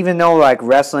 Because even though like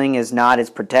wrestling is not as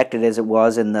protected as it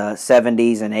was in the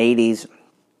 70s and 80s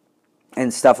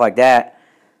and stuff like that,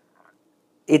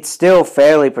 it's still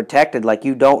fairly protected. Like,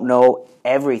 you don't know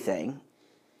everything.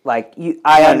 Like,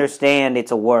 I understand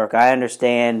it's a work. I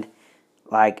understand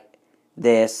like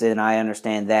this and I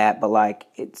understand that, but like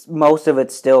most of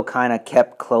it's still kind of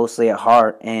kept closely at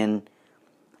heart,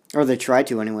 or they try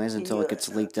to anyways until it gets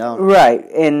leaked out. Right.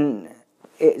 And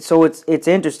so it's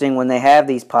interesting when they have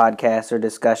these podcasts or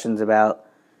discussions about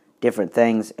different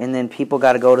things, and then people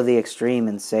got to go to the extreme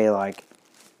and say like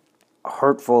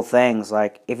hurtful things.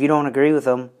 Like, if you don't agree with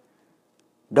them,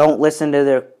 don't listen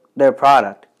to their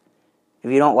product. If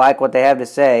you don't like what they have to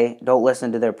say, don't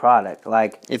listen to their product.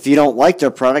 Like, if you don't like their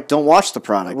product, don't watch the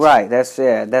product. Right. That's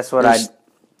what There's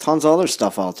tons of other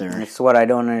stuff out there. It's what I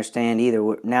don't understand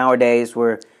either. Nowadays,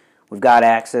 we've got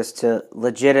access to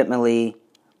legitimately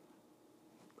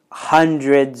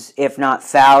hundreds, if not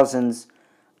thousands,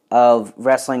 of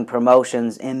wrestling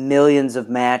promotions and millions of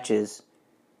matches.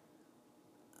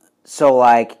 So,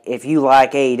 like, if you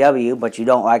like AEW, but you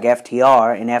don't like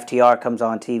FTR, and FTR comes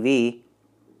on TV,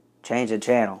 change the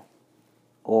channel.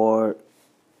 Or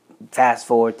fast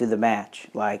forward through the match.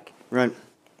 Like, right.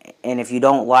 And if you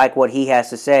don't like what he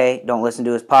has to say, don't listen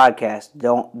to his podcast.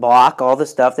 Don't block all the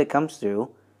stuff that comes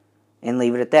through and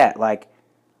leave it at that. Like,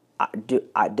 do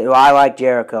I like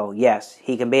Jericho? Yes.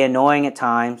 He can be annoying at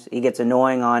times. He gets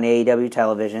annoying on AEW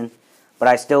television. But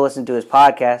I still listen to his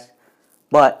podcast.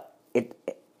 But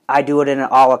I do it in an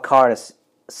a la carte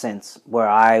sense, where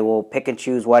I will pick and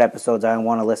choose what episodes I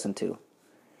want to listen to.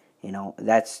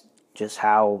 That's just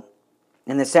how...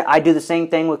 And I do the same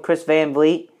thing with Chris Van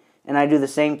Vliet, and I do the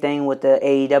same thing with the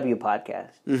AEW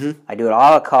podcast. Mm-hmm. I do it a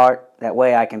la carte. That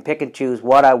way I can pick and choose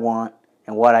what I want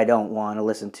and what I don't want to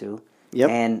listen to. Yep.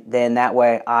 And then that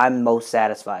way I'm most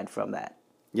satisfied from that.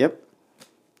 Yep.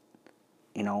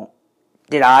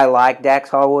 Did I like Dax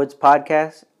Harwood's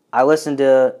podcast? I listened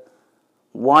to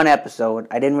one episode.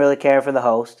 I didn't really care for the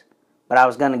host, but I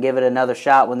was going to give it another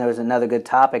shot when there was another good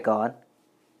topic on.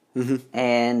 Mm-hmm.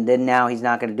 And then now he's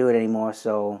not going to do it anymore,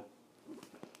 so,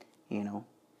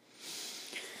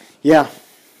 Yeah.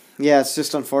 Yeah, it's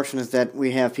just unfortunate that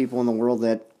we have people in the world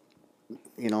that,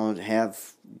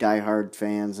 have diehard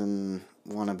fans and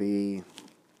want to be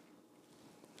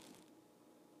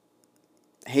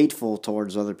hateful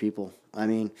towards other people. I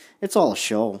mean, it's all a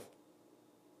show.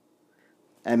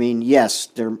 I mean, yes,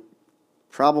 there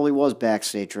probably was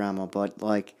backstage drama, but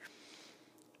like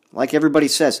everybody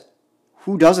says,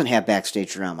 who doesn't have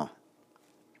backstage drama?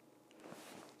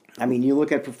 I mean, you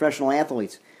look at professional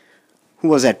athletes. Who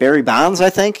was that? Barry Bonds,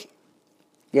 I think?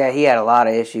 Yeah, he had a lot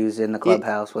of issues in the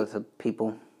clubhouse with the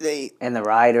people and the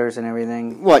riders and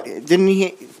everything. What? Didn't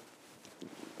he...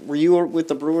 Were you with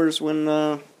the Brewers when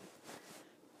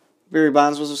Barry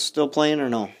Bonds was still playing, or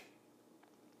no?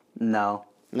 No.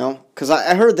 No? Because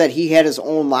I heard that he had his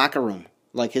own locker room,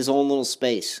 like his own little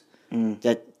space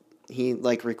that he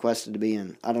requested to be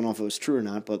in. I don't know if it was true or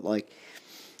not, but like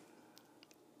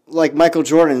Michael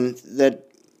Jordan, that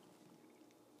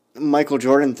Michael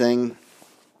Jordan thing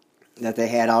that they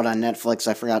had out on Netflix,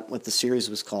 I forgot what the series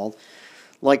was called.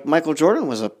 Like, Michael Jordan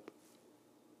was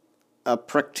a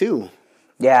prick too.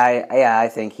 Yeah, I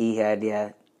think he had,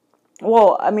 yeah.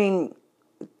 Well, I mean,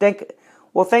 think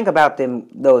about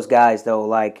those guys though.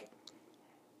 Like,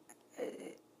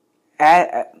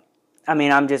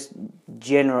 I'm just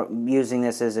using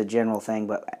this as a general thing,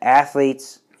 but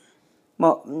athletes,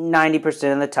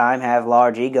 90% of the time have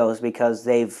large egos because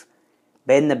they've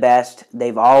been the best.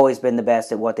 They've always been the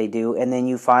best at what they do, and then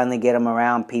you finally get them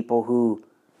around people who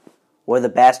were the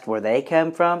best where they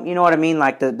came from. You know what I mean?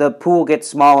 Like, the pool gets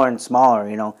smaller and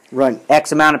smaller, Right.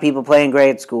 X amount of people play in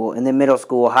grade school, and then middle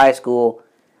school, high school,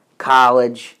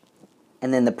 college,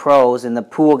 and then the pros, and the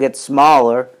pool gets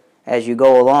smaller as you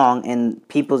go along, and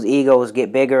people's egos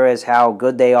get bigger as how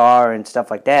good they are and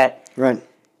stuff like that. Right.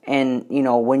 And,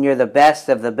 when you're the best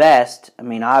of the best, I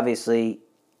mean, obviously,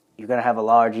 you're going to have a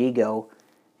large ego,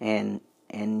 and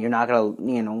you're not going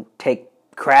to, take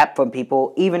crap from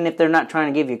people, even if they're not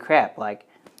trying to give you crap. Like,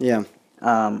 yeah.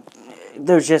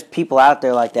 there's just people out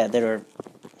there like that are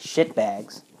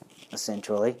shitbags,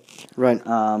 essentially. Right.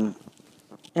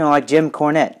 Like Jim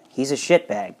Cornette. He's a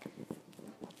shitbag.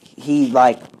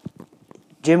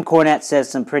 Jim Cornette says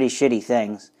some pretty shitty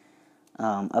things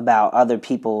about other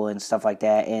people and stuff like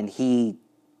that, and he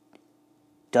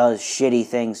does shitty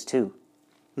things too.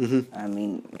 Mm-hmm. I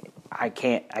mean, I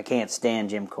can't stand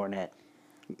Jim Cornette.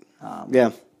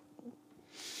 Yeah.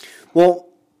 Well,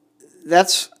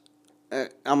 that's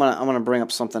I'm gonna bring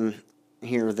up something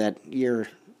here that you're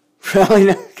probably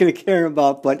not gonna care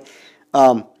about, but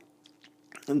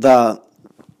the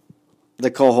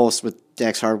co-host with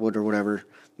Dax Hardwood or whatever,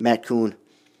 Matt Kuhn,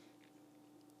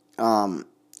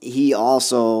 he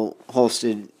also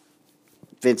hosted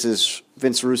Vince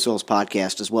Russo's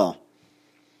podcast as well,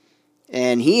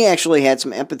 and he actually had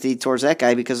some empathy towards that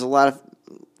guy because a lot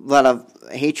of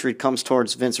hatred comes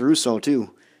towards Vince Russo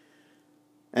too.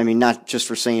 I mean, not just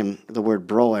for saying the word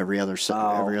 "bro" every other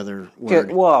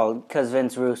word. Well, because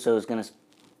Vince Russo is going to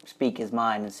speak his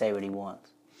mind and say what he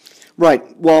wants. Right.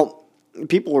 Well,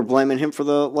 people were blaming him for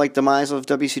the demise of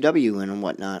WCW and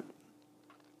whatnot.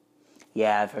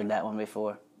 Yeah, I've heard that one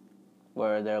before,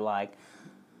 where they're like,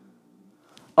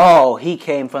 "Oh, he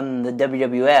came from the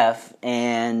WWF,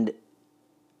 and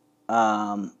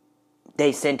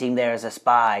they sent him there as a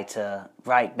spy to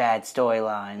write bad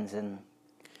storylines and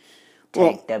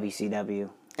take WCW."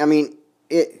 I mean,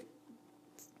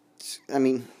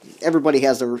 everybody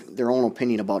has their own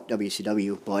opinion about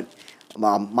WCW, but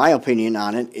my opinion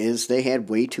on it is they had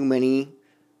way too many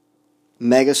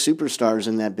mega superstars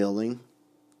in that building,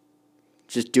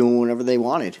 just doing whatever they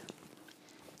wanted.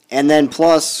 And then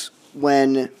plus,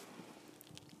 when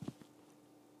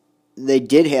they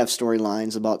did have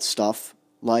storylines about stuff,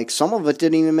 some of it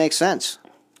didn't even make sense.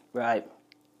 Right.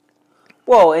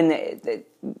 Well, and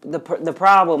the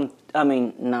problem,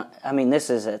 this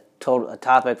is a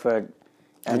topic for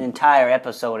an entire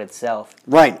episode itself.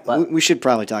 Right. But we should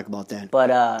probably talk about that.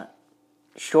 But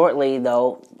shortly,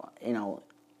 though,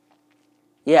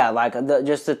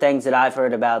 just the things that I've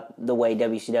heard about the way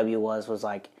WCW was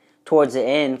towards the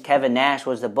end, Kevin Nash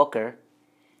was the booker,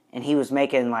 and he was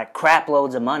making crap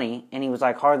loads of money, and he was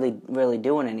hardly really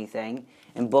doing anything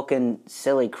and booking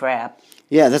silly crap.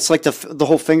 Yeah, that's the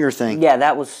whole finger thing. Yeah,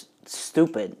 that was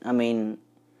stupid. I mean,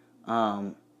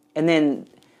 and then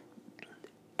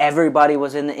everybody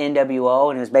was in the NWO,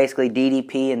 and it was basically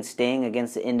DDP and Sting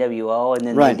against the NWO, and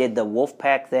then They did the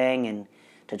Wolfpack thing and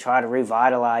to try to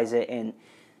revitalize it. And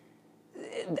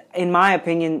in my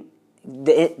opinion,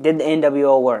 did the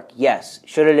NWO work? Yes.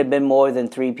 Should it have been more than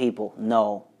 3 people?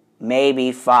 No.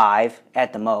 Maybe 5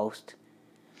 at the most.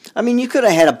 I mean, you could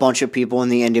have had a bunch of people in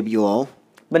the NWO.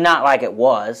 But not like it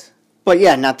was. But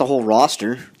yeah, not the whole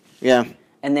roster. Yeah.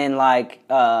 And then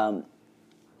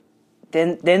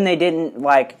then they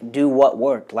didn't do what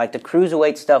worked. The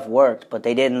cruiserweight stuff worked, but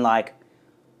they didn't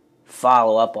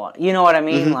follow up on it. You know what I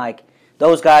mean? Mm-hmm.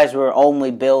 Those guys were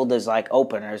only billed as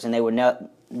openers, and they were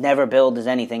never billed as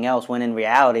anything else. When in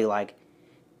reality,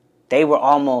 they were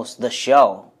almost the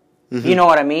show. Mm-hmm. You know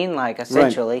what I mean?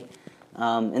 Essentially. Right.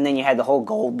 And then you had the whole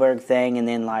Goldberg thing, and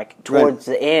then towards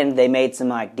the end, they made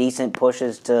some decent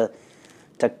pushes to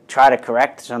try to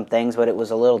correct some things, but it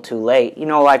was a little too late.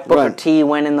 Booker T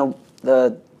winning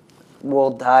the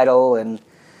world title and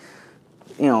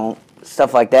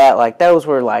stuff like that. Those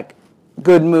were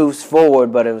good moves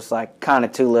forward, but it was kind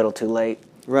of too little, too late.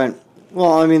 Right.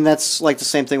 Well, I mean that's the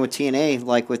same thing with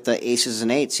TNA, with the Aces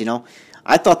and Eights.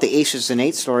 I thought the Aces and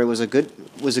Eights story was a good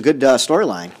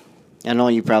storyline. I know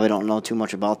you probably don't know too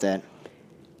much about that.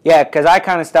 Yeah, because I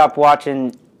kind of stopped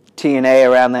watching TNA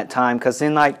around that time, because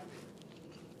then,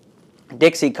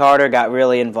 Dixie Carter got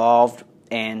really involved,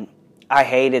 and I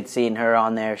hated seeing her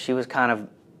on there. She was kind of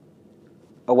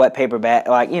a wet paper bag.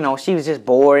 She was just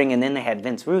boring, and then they had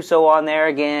Vince Russo on there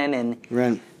again, and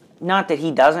not that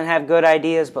he doesn't have good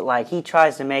ideas, but, he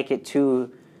tries to make it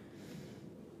too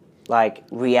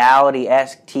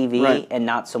reality-esque TV and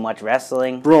not so much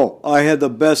wrestling. Bro, I had the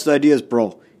best ideas,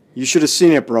 bro. You should have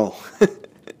seen it, bro.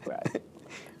 Right.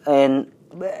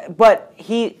 But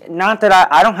not that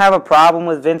I don't have a problem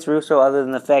with Vince Russo other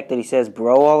than the fact that he says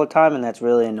bro all the time, and that's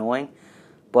really annoying.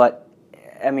 But,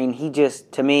 I mean, he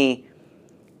just, to me,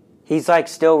 he's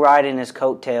still riding his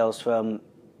coattails from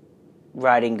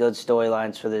writing good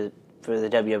storylines for the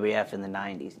WWF in the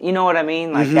 90s. You know what I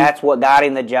mean? That's what got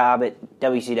him the job at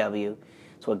WCW.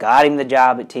 It's what got him the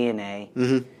job at TNA.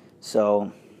 Mm-hmm.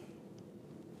 So,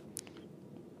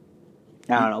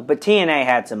 I don't know. But TNA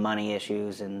had some money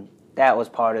issues, and that was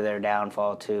part of their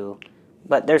downfall, too.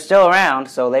 But they're still around,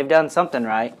 so they've done something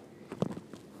right.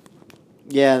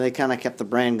 Yeah, they kind of kept the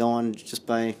brand going just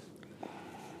by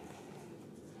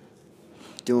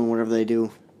doing whatever they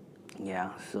do. Yeah,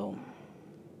 so.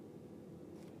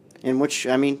 In which,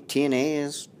 I mean, TNA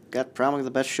has got probably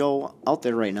the best show out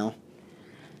there right now.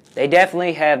 They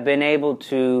definitely have been able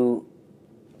to.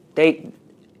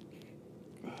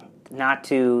 Not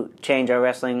to change our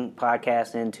wrestling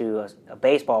podcast into a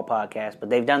baseball podcast, but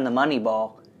they've done the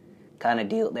Moneyball kind of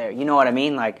deal there. You know what I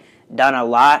mean? Like, done a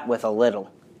lot with a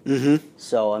little. Mm-hmm.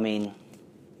 So, I mean,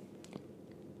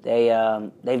 they've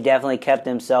definitely kept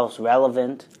themselves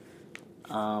relevant.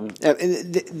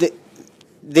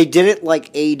 They did it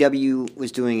like AEW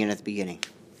was doing it at the beginning.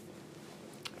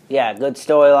 Yeah, good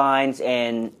storylines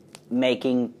and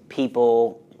making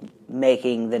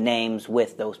the names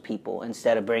with those people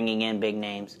instead of bringing in big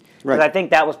names. Because Right. I think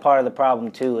that was part of the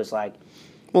problem too. Is like,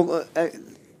 well,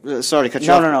 sorry to cut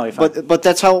you off. No, you're fine. But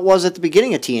that's how it was at the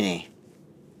beginning of TNA.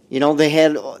 You know, they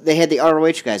had the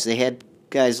ROH guys. They had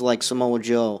guys like Samoa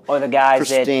Joe or the guys Chris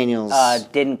that Daniels.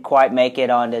 Didn't quite make it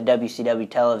onto WCW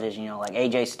television. You know, like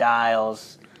AJ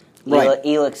Styles, Right.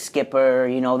 Elix Skipper.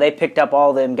 You know, they picked up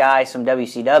all them guys from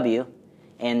WCW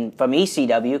and from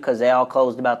ECW because they all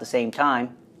closed about the same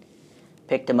time.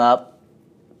 Picked them up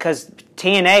because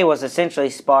TNA was essentially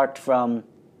sparked from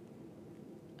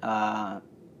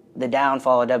the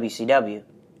downfall of WCW.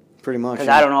 Pretty much. Because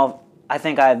I don't know, I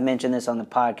think I've mentioned this on the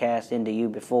podcast into you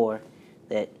before,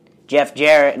 that Jeff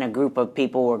Jarrett and a group of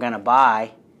people were going to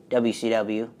buy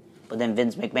WCW, but then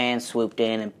Vince McMahon swooped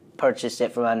in and purchased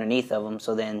it from underneath of them,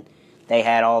 so then they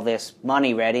had all this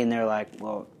money ready, and they're like,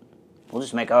 well, we'll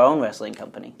just make our own wrestling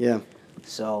company. Yeah.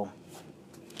 So,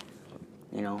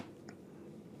 you know,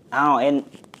 I don't know, and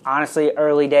honestly,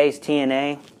 early days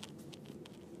TNA,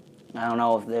 I don't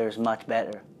know if there's much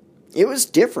better. It was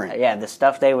different. Yeah, the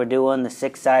stuff they were doing, the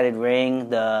six-sided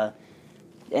ring,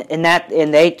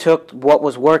 and they took what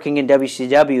was working in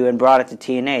WCW and brought it to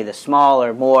TNA. The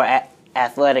smaller, more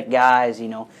athletic guys, you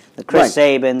know, the Chris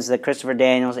Sabins, the Christopher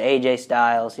Daniels, AJ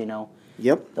Styles, you know,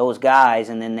 Yep. those guys,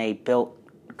 and then they built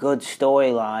good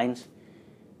storylines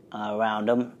around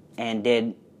them and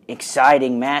did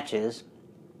exciting matches.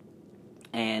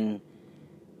 And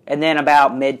then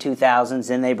about mid-2000s,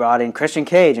 then they brought in Christian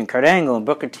Cage and Kurt Angle and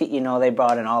Booker T. You know, they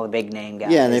brought in all the big-name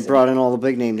guys. Yeah, and they brought in all the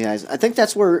big-name guys. I think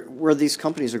that's where these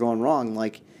companies are going wrong.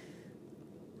 Like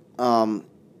AEW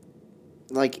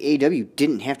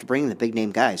didn't have to bring in the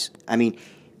big-name guys. I mean,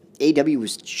 AEW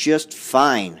was just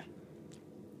fine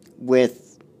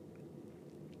with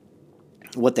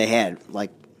what they had.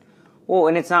 Like, well,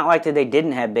 and it's not like that they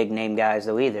didn't have big-name guys,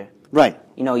 though, either. right.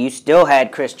 You know, you still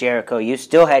had Chris Jericho. You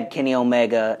still had Kenny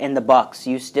Omega in the Bucks.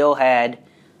 You still had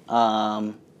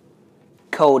Cody.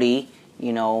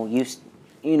 You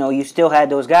still had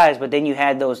those guys. But then you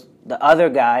had the other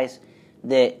guys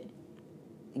that,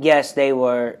 yes, they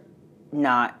were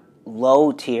not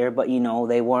low tier, but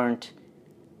they weren't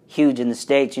huge in the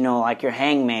States. You know, like your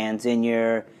Hangmans and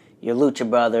your Lucha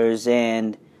Brothers,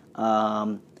 and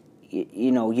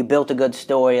you built a good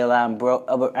story around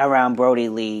Brody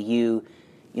Lee. You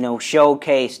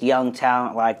showcased young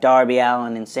talent like Darby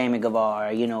Allin and Sammy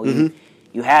Guevara. You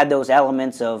had those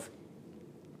elements of,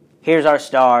 here's our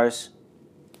stars,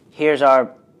 here's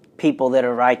our people that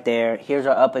are right there, here's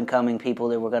our up-and-coming people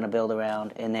that we're going to build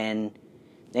around. And then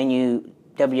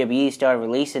WWE started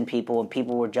releasing people, and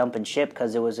people were jumping ship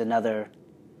because there was another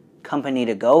company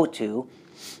to go to,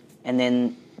 and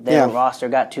then their roster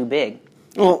got too big.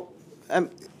 Well,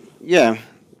 yeah.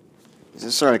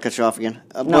 Sorry to cut you off again.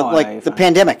 No, but like the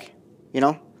pandemic,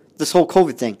 this whole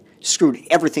COVID thing screwed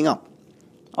everything up.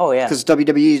 Oh, yeah. Because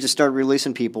WWE just started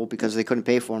releasing people because they couldn't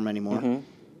pay for them anymore. Mm-hmm.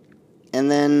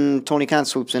 And then Tony Khan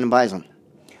swoops in and buys them.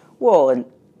 Well, and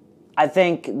I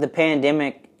think the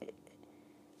pandemic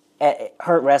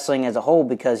hurt wrestling as a whole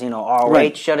because,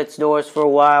 ROH shut its doors for a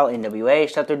while, NWA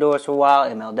shut their doors for a while,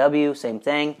 MLW, same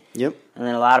thing. Yep. And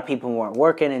then a lot of people weren't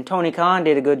working, and Tony Khan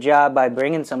did a good job by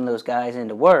bringing some of those guys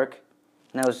into work,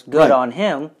 and that was good on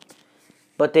him.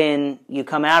 But then you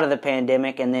come out of the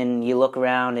pandemic, and then you look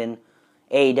around, and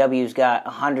AEW's got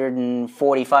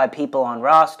 145 people on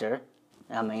roster.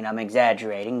 I mean, I'm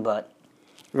exaggerating, but...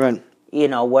 Right.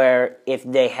 Where if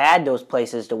they had those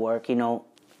places to work,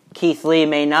 Keith Lee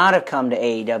may not have come to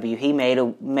AEW. He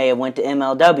may have went to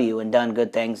MLW and done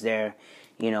good things there.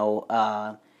 Nick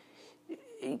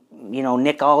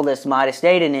Aldis might have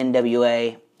stayed in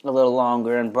NWA a little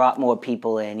longer and brought more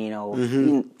people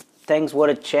in. Things would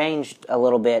have changed a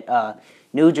little bit.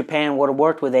 New Japan would have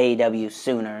worked with AEW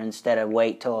sooner instead of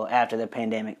wait till after the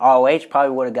pandemic. ROH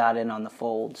probably would have got in on the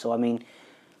fold. So, I mean,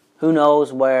 who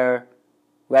knows where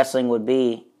wrestling would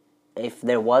be if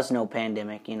there was no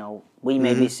pandemic. We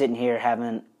may be sitting here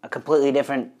having a completely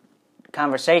different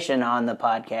conversation on the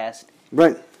podcast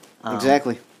Right.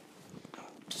 Exactly.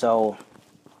 So,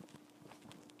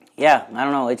 yeah, I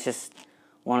don't know. It's just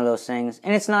one of those things.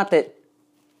 And it's not that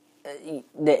the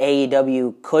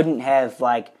AEW couldn't have,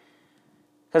 like...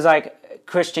 Because, like,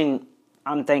 Christian...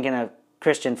 I'm thinking of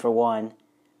Christian for one.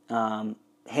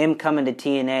 Him coming to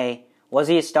TNA... Was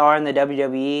he a star in the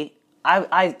WWE?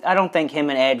 I don't think him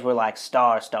and Edge were, like,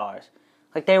 stars.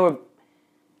 Like, they were,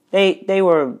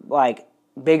 like,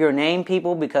 bigger name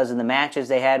people because of the matches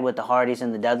they had with the Hardys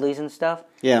and the Dudleys and stuff.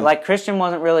 Yeah. Like, Christian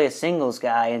wasn't really a singles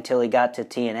guy until he got to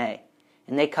TNA.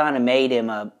 And they kind of made him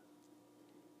a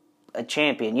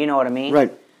champion, you know what I mean?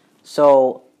 Right.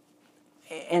 So,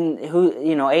 and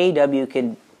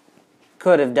AEW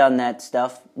could have done that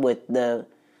stuff with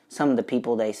some of the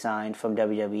people they signed from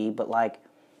WWE, but, like,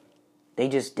 they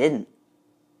just didn't.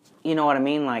 You know what I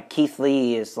mean? Like, Keith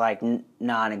Lee is, like,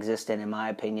 non-existent, in my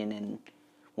opinion, in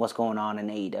what's going on in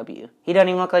AEW. He doesn't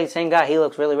even look like the same guy. He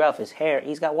looks really rough.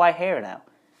 He's got white hair now.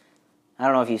 I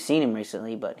don't know if you've seen him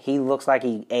recently, but he looks like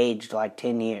he aged, like,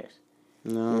 10 years.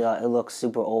 No. It looks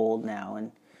super old now,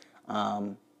 and,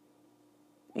 I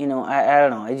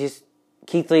don't know. It just...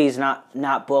 Keith Lee is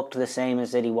not booked the same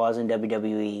as that he was in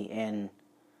WWE, and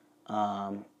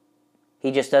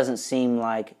he just doesn't seem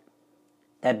like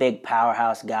that big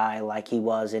powerhouse guy like he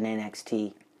was in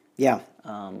NXT. Yeah.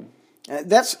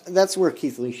 That's where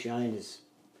Keith Lee shined, is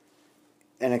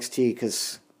NXT,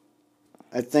 because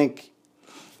I think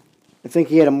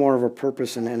he had more of a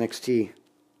purpose in NXT.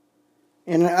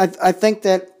 And I think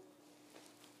that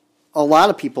a lot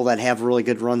of people that have really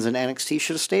good runs in NXT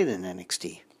should have stayed in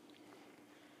NXT.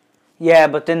 Yeah,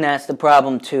 but then that's the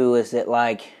problem, too, is that,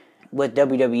 like, with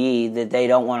WWE, that they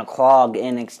don't want to clog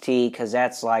NXT because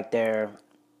that's, like, their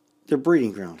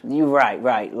breeding ground. You're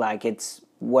right. Like, it's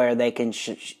where they can,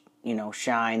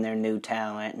 shine their new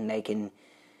talent, and they can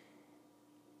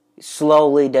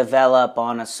slowly develop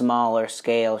on a smaller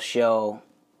scale show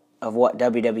of what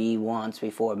WWE wants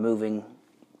before moving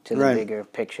to the bigger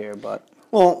picture. But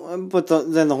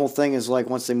then the whole thing is, like,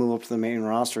 once they move up to the main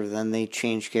roster, then they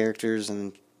change characters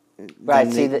and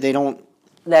they don't.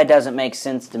 That doesn't make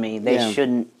sense to me. They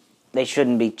shouldn't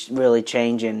be really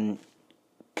changing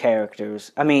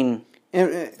characters. I mean,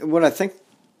 what I think.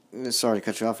 Sorry to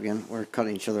cut you off again. We're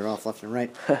cutting each other off left and right.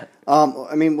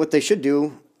 I mean, what they should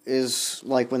do is,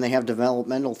 like, when they have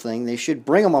developmental thing, they should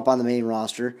bring them up on the main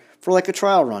roster for, like, a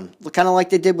trial run, kind of like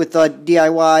they did with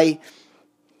DIY.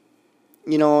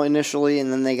 Initially,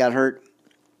 and then they got hurt.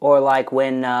 Or like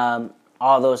when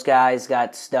all those guys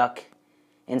got stuck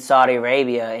in Saudi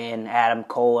Arabia, and Adam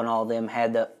Cole and all them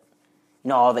had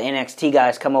all the NXT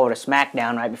guys come over to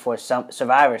SmackDown right before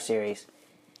Survivor Series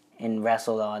and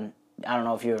wrestled on. I don't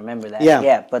know if you remember that.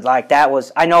 Yeah, but like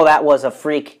I know that was a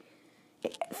freak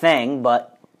thing,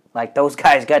 but like those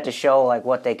guys got to show like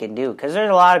what they can do, because there's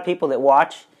a lot of people that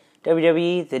watch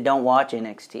WWE that don't watch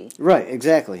NXT. Right,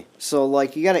 exactly. So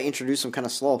like you got to introduce them kind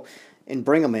of slow and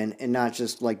bring them in, and not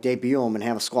just like debut them and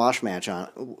have a squash match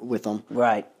with them.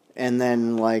 Right. And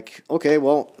then, like, okay,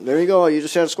 well, there you go. You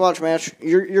just had a squash match.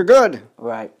 You're good.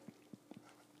 Right.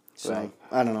 So, right.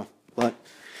 I don't know. But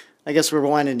I guess we're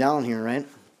winding down here, right?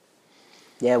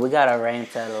 Yeah, we got our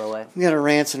rants out of the way. We got our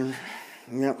rants, and,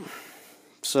 yep.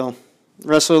 So,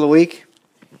 wrestler of the week.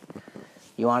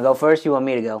 You want to go first? You want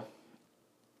me to go?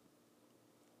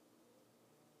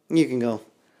 You can go.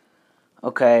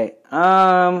 Okay.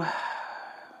 I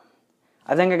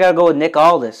think I got to go with Nick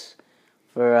Aldis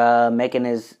for making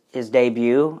his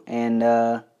debut, and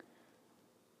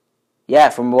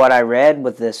from what I read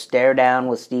with the stare down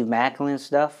with Steve Macklin and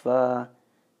stuff, I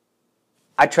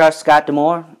trust Scott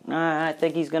D'Amore. I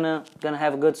think he's gonna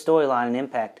have a good storyline and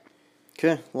Impact.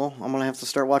 Okay, well, I'm gonna have to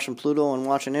start watching Pluto and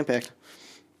watching Impact,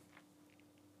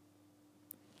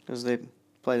 because they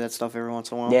play that stuff every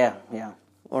once in a while. Yeah.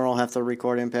 Or I'll have to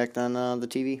record Impact on the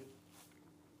TV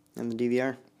and the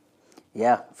DVR.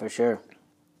 Yeah, for sure.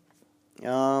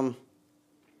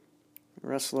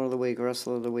 Wrestler of the week. With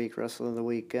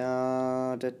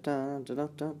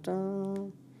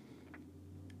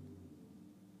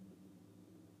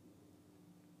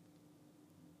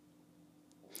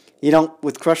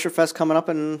Crusher Fest coming up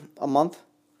in a month,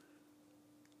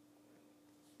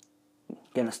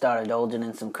 Gonna start indulging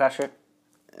in some Crusher.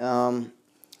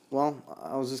 Well,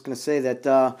 I was just gonna say that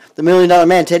the $1 Million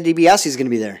Man Ted DiBiase is gonna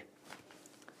be there.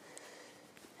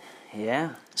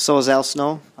 Yeah. So is Al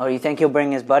Snow. Oh, you think he'll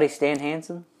bring his buddy Stan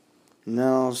Hansen?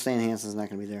 No, Stan Hansen's not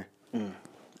going to be there.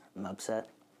 I'm upset.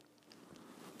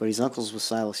 But he's uncles with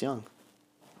Silas Young.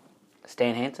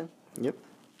 Stan Hansen? Yep.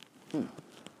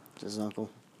 It's his uncle.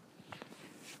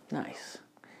 Nice.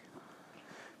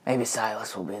 Maybe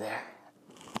Silas will be there.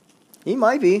 He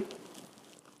might be.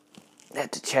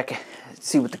 Have to check it,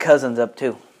 see what the cousin's up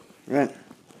to. Right.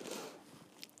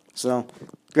 So,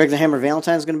 Greg the Hammer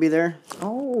Valentine's going to be there.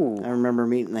 Oh. I remember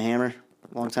meeting the Hammer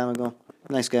a long time ago.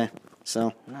 Nice guy.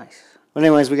 So. Nice. But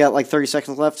anyways, we got like 30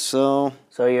 seconds left, so.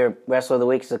 So your wrestler of the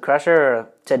week is the Crusher or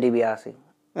Ted DiBiase?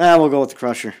 We'll go with the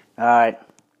Crusher. All right.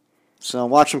 So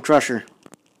watch him, Crusher.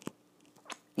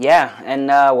 Yeah, and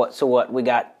what? So what? We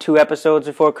got 2 episodes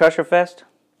before Crusher Fest.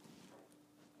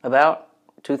 About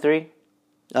 2, 3.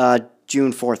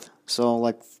 June 4th. So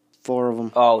like 4 of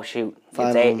them. Oh shoot! 5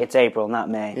 of them. It's April, not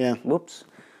May. Yeah. Whoops.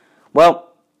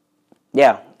 Well,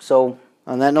 yeah. So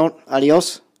on that note,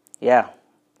 adios. Yeah,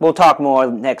 we'll talk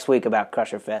more next week about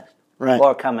Crusher Fest. Right.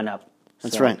 Or coming up.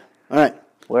 That's right. All right.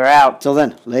 We're out. Till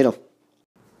then, later.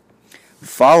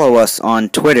 Follow us on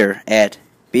Twitter at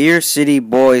Beer City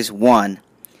Boys 1.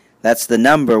 That's the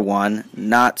number 1,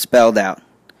 not spelled out.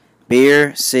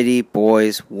 Beer City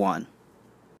Boys 1.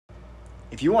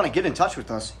 If you want to get in touch with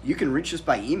us, you can reach us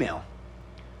by email.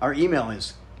 Our email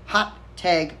is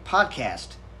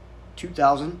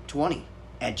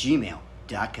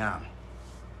hottagpodcast2020@gmail.com.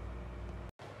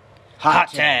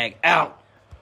 Hot tag out.